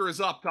 Kenneth Walker is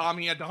up, Tom.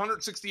 He had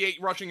 168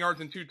 rushing yards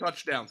and 2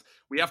 touchdowns.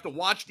 We have to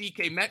watch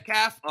DK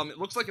Metcalf. It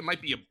looks like it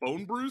might be a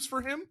bone bruise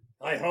for him.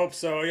 I hope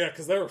so, yeah,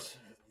 because there was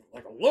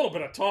a little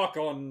bit of talk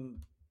on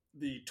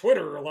the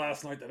Twitter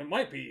last night that it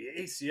might be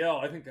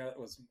ACL. I think that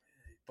was,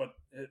 but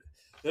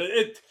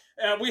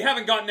we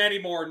haven't gotten any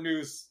more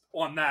news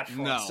on that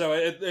front, so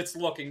it's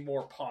looking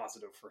more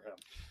positive for him.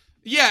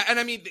 Yeah, and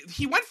I mean,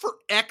 he went for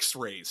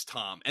X-rays,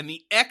 Tom, and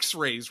the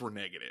X-rays were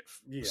negative.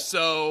 Yeah.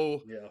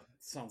 So yeah,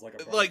 sounds like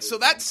a so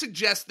that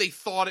suggests they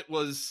thought it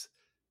was.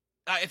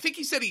 I think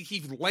he said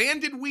he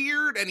landed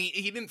weird and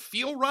he didn't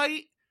feel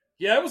right.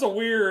 Yeah, it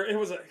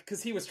was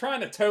because he was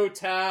trying to toe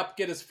tap,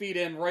 get his feet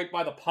in right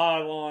by the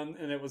pylon,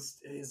 and it was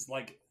his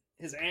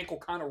ankle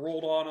kind of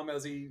rolled on him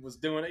as he was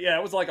doing it. Yeah,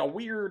 it was like a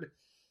weird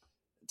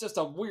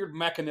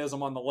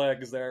mechanism on the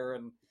legs there,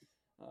 and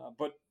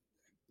but.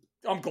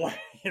 I'm glad,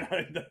 because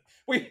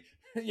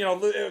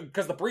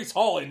the Breece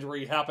Hall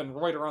injury happened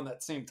right around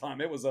that same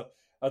time. It was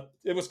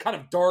it was kind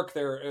of dark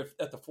there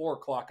at the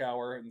 4:00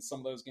 hour in some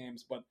of those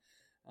games, but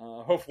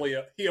hopefully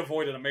he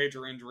avoided a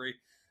major injury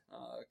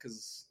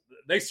because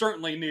they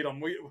certainly need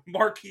him.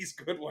 Marquise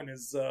Goodwin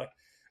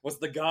was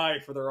the guy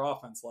for their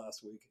offense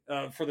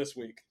for this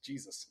week.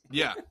 Jesus.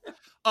 Yeah.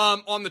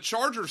 On the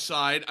Chargers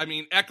side, I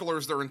mean,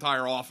 Eckler's their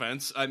entire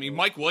offense. I mean,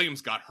 Mike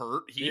Williams got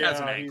hurt. He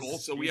has an ankle,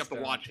 so we have to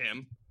watch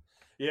him.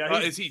 Yeah,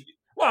 is he?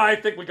 Well, I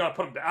think we got to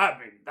put him down. I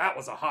mean, that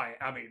was a high.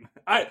 I mean,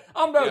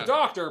 I'm no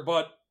doctor,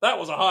 but that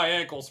was a high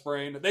ankle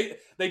sprain.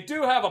 They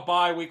do have a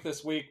bye week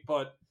this week,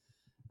 but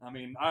I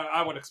mean,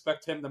 I would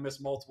expect him to miss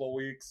multiple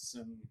weeks,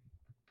 and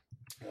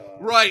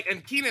Right,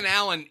 and Keenan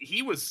Allen,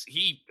 he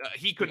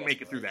couldn't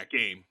make it through that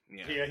game.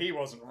 Yeah, he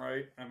wasn't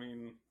right. I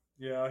mean,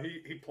 yeah,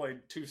 he played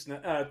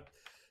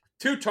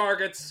two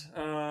targets.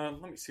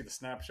 Let me see the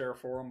snap share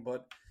for him,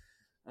 but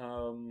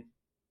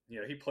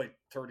yeah, he played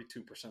 32%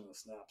 of the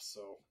snaps.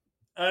 So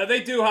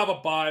they do have a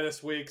bye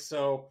this week,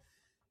 so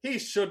he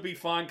should be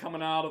fine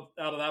coming out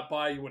of that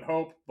bye. You would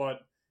hope,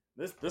 but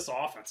this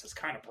offense is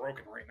kind of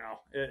broken right now.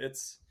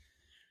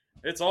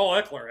 It's all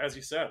Eckler, as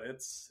you said.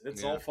 It's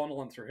all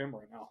funneling through him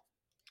right now.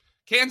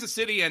 Kansas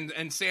City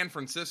and San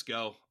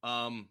Francisco,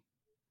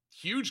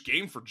 huge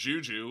game for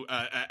Juju.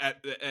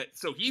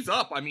 So he's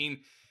up. I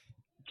mean,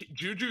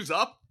 Juju's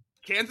up.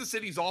 Kansas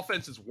City's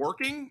offense is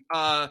working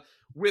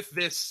with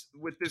this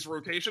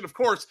rotation. Of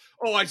course,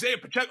 Isaiah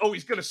Pacheco,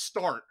 he's going to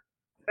start.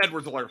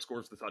 Edwards-Helaire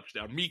scores the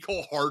touchdown.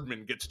 Mecole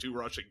Hardman gets 2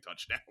 rushing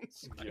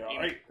touchdowns.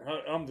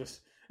 I'm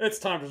just. It's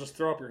time to just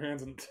throw up your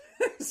hands and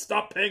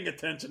stop paying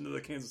attention to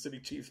the Kansas City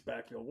Chiefs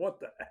backfield.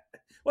 What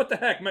the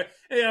heck?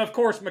 Yeah, of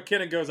course,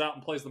 McKinnon goes out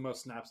and plays the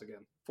most snaps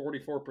again.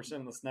 44%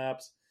 of the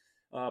snaps.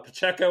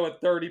 Pacheco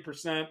at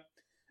 30%.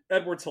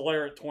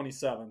 Edwards-Helaire at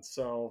 27%.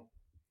 So,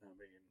 I mean,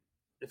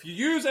 if you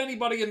use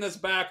anybody in this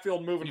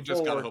backfield moving forward, you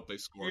just gotta hope they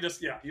score.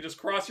 You just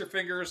cross your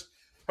fingers,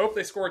 hope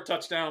they score a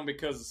touchdown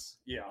because,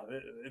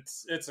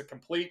 it's a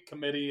complete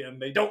committee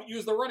and they don't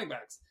use the running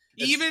backs.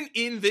 Even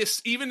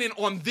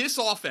on this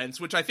offense,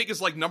 which I think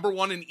is like number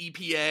 1 in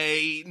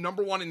EPA,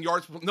 number 1 in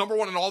yards, number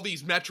 1 in all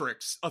these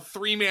metrics, a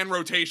 3-man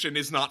rotation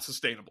is not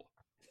sustainable.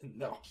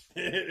 No,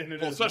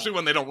 especially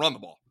when they don't run the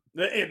ball.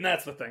 And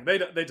that's the thing;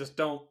 they just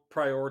don't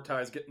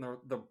prioritize getting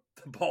the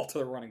ball to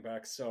the running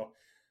backs. So,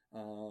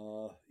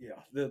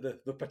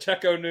 the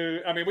Pacheco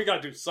news. I mean, we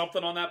got to do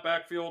something on that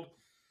backfield,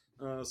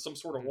 some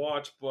sort of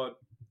watch. But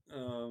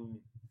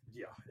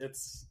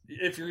it's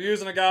if you're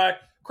using a guy,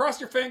 cross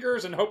your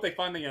fingers and hope they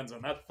find the end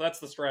zone. That's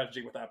the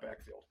strategy with that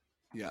backfield.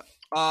 Yeah.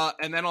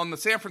 And then on the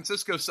San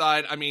Francisco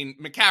side, I mean,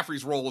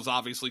 McCaffrey's role is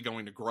obviously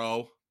going to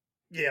grow.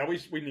 Yeah,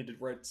 we need to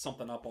write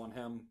something up on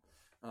him.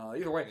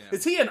 Either way,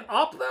 is he an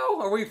up though?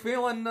 Are we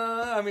feeling?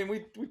 I mean,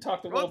 we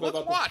talked a little bit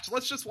about.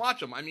 Let's just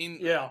watch him. I mean,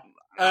 yeah.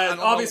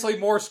 Obviously,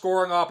 more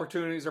scoring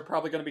opportunities are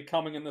probably going to be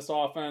coming in this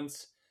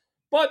offense,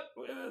 but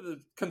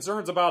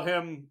concerns about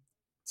him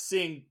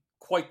seeing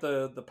quite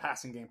the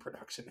passing game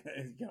production.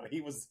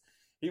 He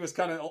was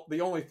kind of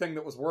the only thing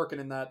that was working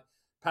in that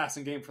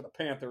passing game for the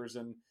Panthers,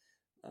 and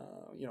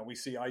we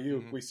see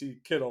Ayuk, we see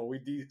Kittle,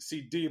 we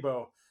see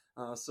Debo.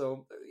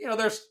 So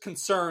there's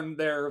concern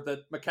there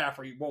that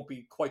McCaffrey won't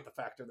be quite the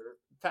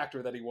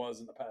factor that he was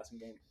in the passing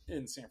game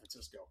in San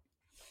Francisco.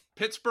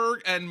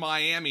 Pittsburgh and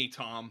Miami,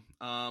 Tom.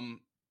 The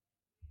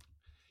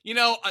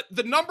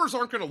numbers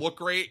aren't going to look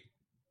great,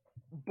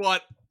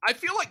 but I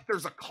feel like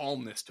there's a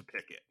calmness to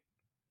Pickett.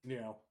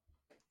 Yeah,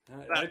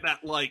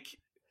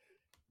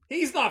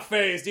 he's not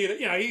phased either.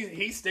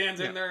 He stands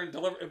in there and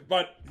delivers,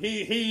 but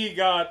he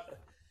got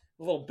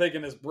a little big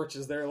in his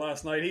britches there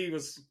last night. He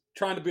was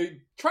trying to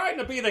be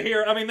the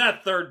hero. I mean,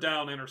 that third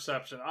down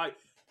interception. I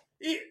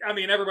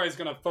mean, everybody's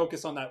going to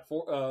focus on that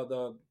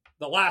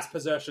the last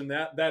possession,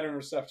 that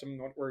interception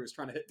where he was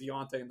trying to hit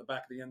Deontay in the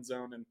back of the end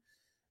zone and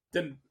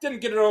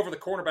didn't get it over the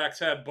cornerback's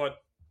head. But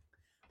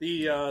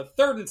the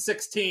 3rd and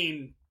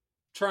 16,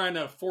 trying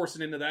to force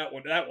it into that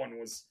one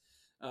was,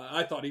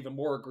 I thought, even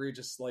more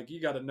egregious. Like,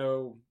 you got to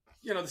know,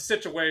 the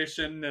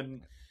situation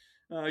and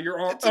your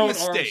own arm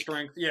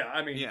strength. Yeah,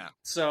 I mean,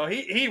 so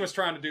he was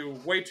trying to do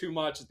way too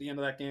much at the end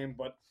of that game.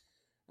 But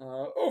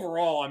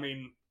overall, I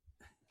mean,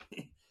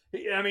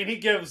 he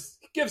gives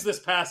this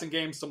passing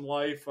game some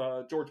life.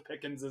 George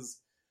Pickens is,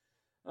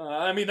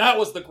 that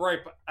was the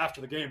gripe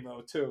after the game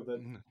though too.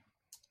 That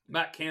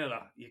Matt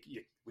Canada,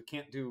 we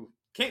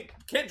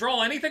can't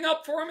draw anything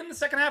up for him in the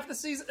second half of the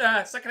season.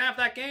 Second half of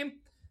that game,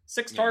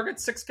 6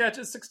 targets, 6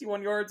 catches,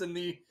 61 yards, and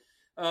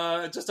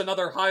just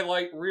another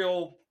highlight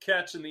reel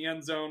catch in the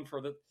end zone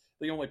for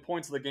the only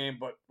points of the game.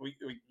 But we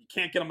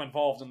can't get him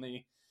involved in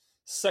the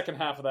second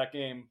half of that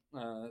game.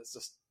 It's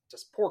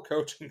just poor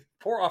coaching,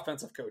 poor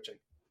offensive coaching.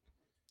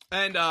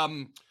 And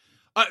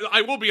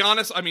I will be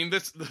honest. I mean, the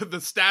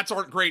stats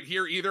aren't great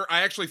here either.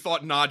 I actually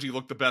thought Najee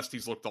looked the best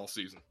he's looked all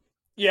season.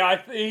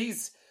 Yeah,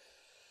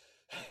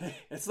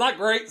 it's not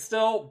great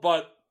still,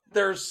 but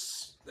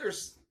there's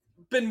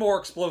been more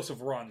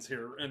explosive runs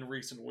here in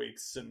recent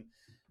weeks, and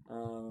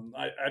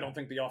I don't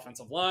think the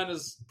offensive line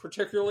is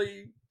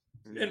particularly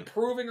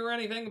improving or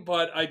anything,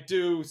 but I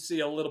do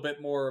see a little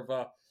bit more of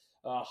a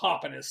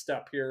hop in his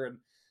step here, and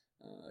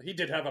he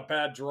did have a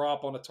bad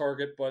drop on a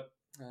target, but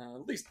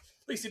at least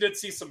he did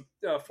see some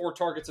 4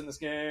 targets in this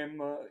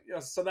game,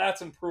 so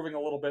that's improving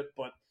a little bit,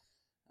 but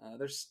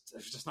there's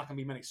just not going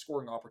to be many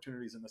scoring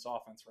opportunities in this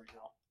offense right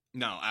now.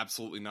 No,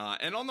 absolutely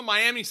not. And on the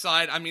Miami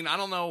side, I mean, I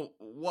don't know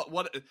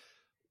what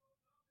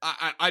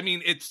I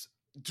mean, it's,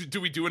 do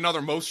we do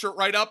another Mostert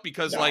write-up?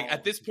 Because,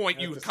 at this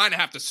point, you kind of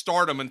have to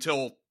start him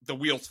until the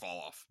wheels fall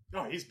off.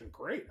 No, he's been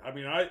great. I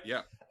mean,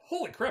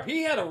 holy crap,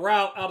 he had a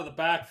route out of the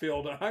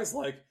backfield, and I was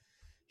like,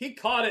 he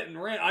caught it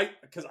and ran.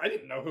 Because I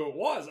didn't know who it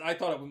was. I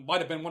thought it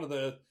might have been one of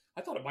the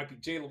I thought it might be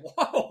Jalen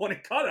Waddle when he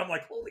caught it. I'm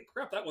like, holy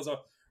crap, that was a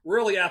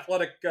really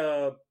athletic,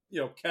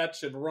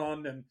 catch and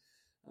run, and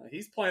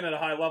he's playing at a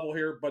high level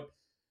here. But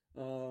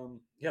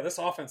this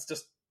offense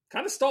just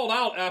kind of stalled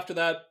out after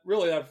that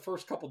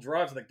first couple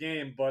drives of the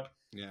game. But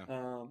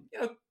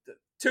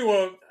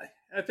Tua,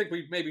 I think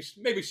we maybe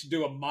should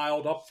do a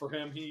mild up for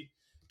him. He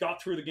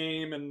got through the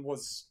game and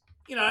was,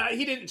 he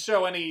didn't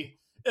show any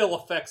ill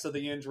effects of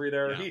the injury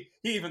there. Yeah.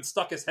 He even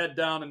stuck his head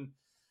down and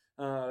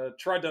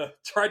tried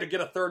to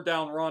get a third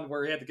down run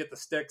where he had to get the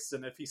sticks,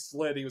 and if he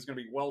slid, he was going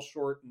to be well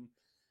short.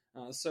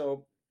 And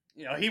so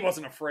he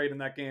wasn't afraid in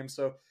that game.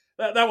 So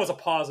that was a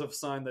positive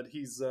sign that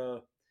he's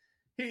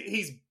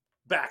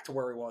back to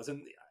where he was,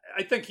 and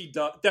I think he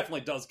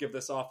definitely does give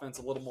this offense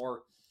a little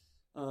more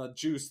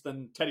juice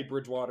than Teddy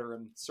Bridgewater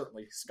and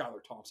certainly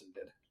Skylar Thompson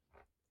did.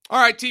 All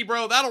right,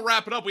 T-Bro, that'll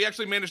wrap it up. We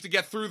actually managed to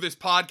get through this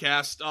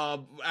podcast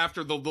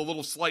after the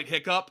little slight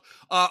hiccup.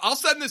 I'll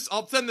send this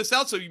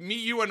out so me,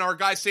 you, and our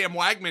guy Sam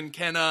Wagman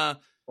can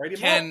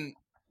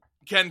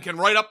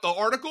write up the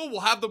article.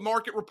 We'll have the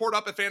market report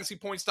up at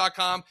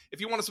fantasypoints.com.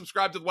 If you want to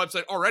subscribe to the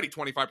website, already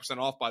 25%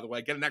 off, by the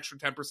way. Get an extra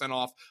 10%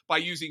 off by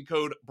using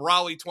code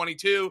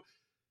Brawley22.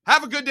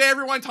 Have a good day,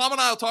 everyone. Tom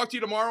and I will talk to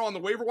you tomorrow on the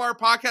Waiver Wire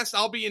podcast.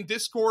 I'll be in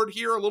Discord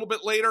here a little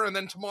bit later, and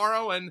then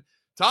tomorrow. And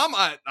Tom,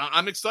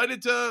 I'm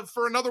excited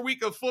for another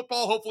week of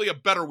football, hopefully a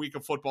better week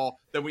of football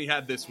than we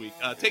had this week.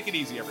 Take it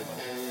easy,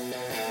 everybody.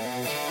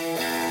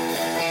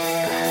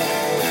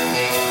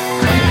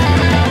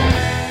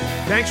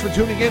 Thanks for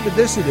tuning in to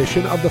this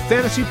edition of the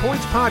Fantasy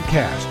Points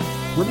Podcast.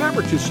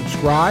 Remember to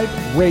subscribe,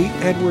 rate,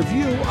 and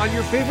review on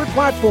your favorite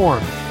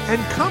platform. And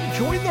come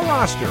join the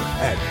roster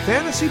at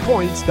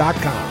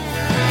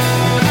fantasypoints.com.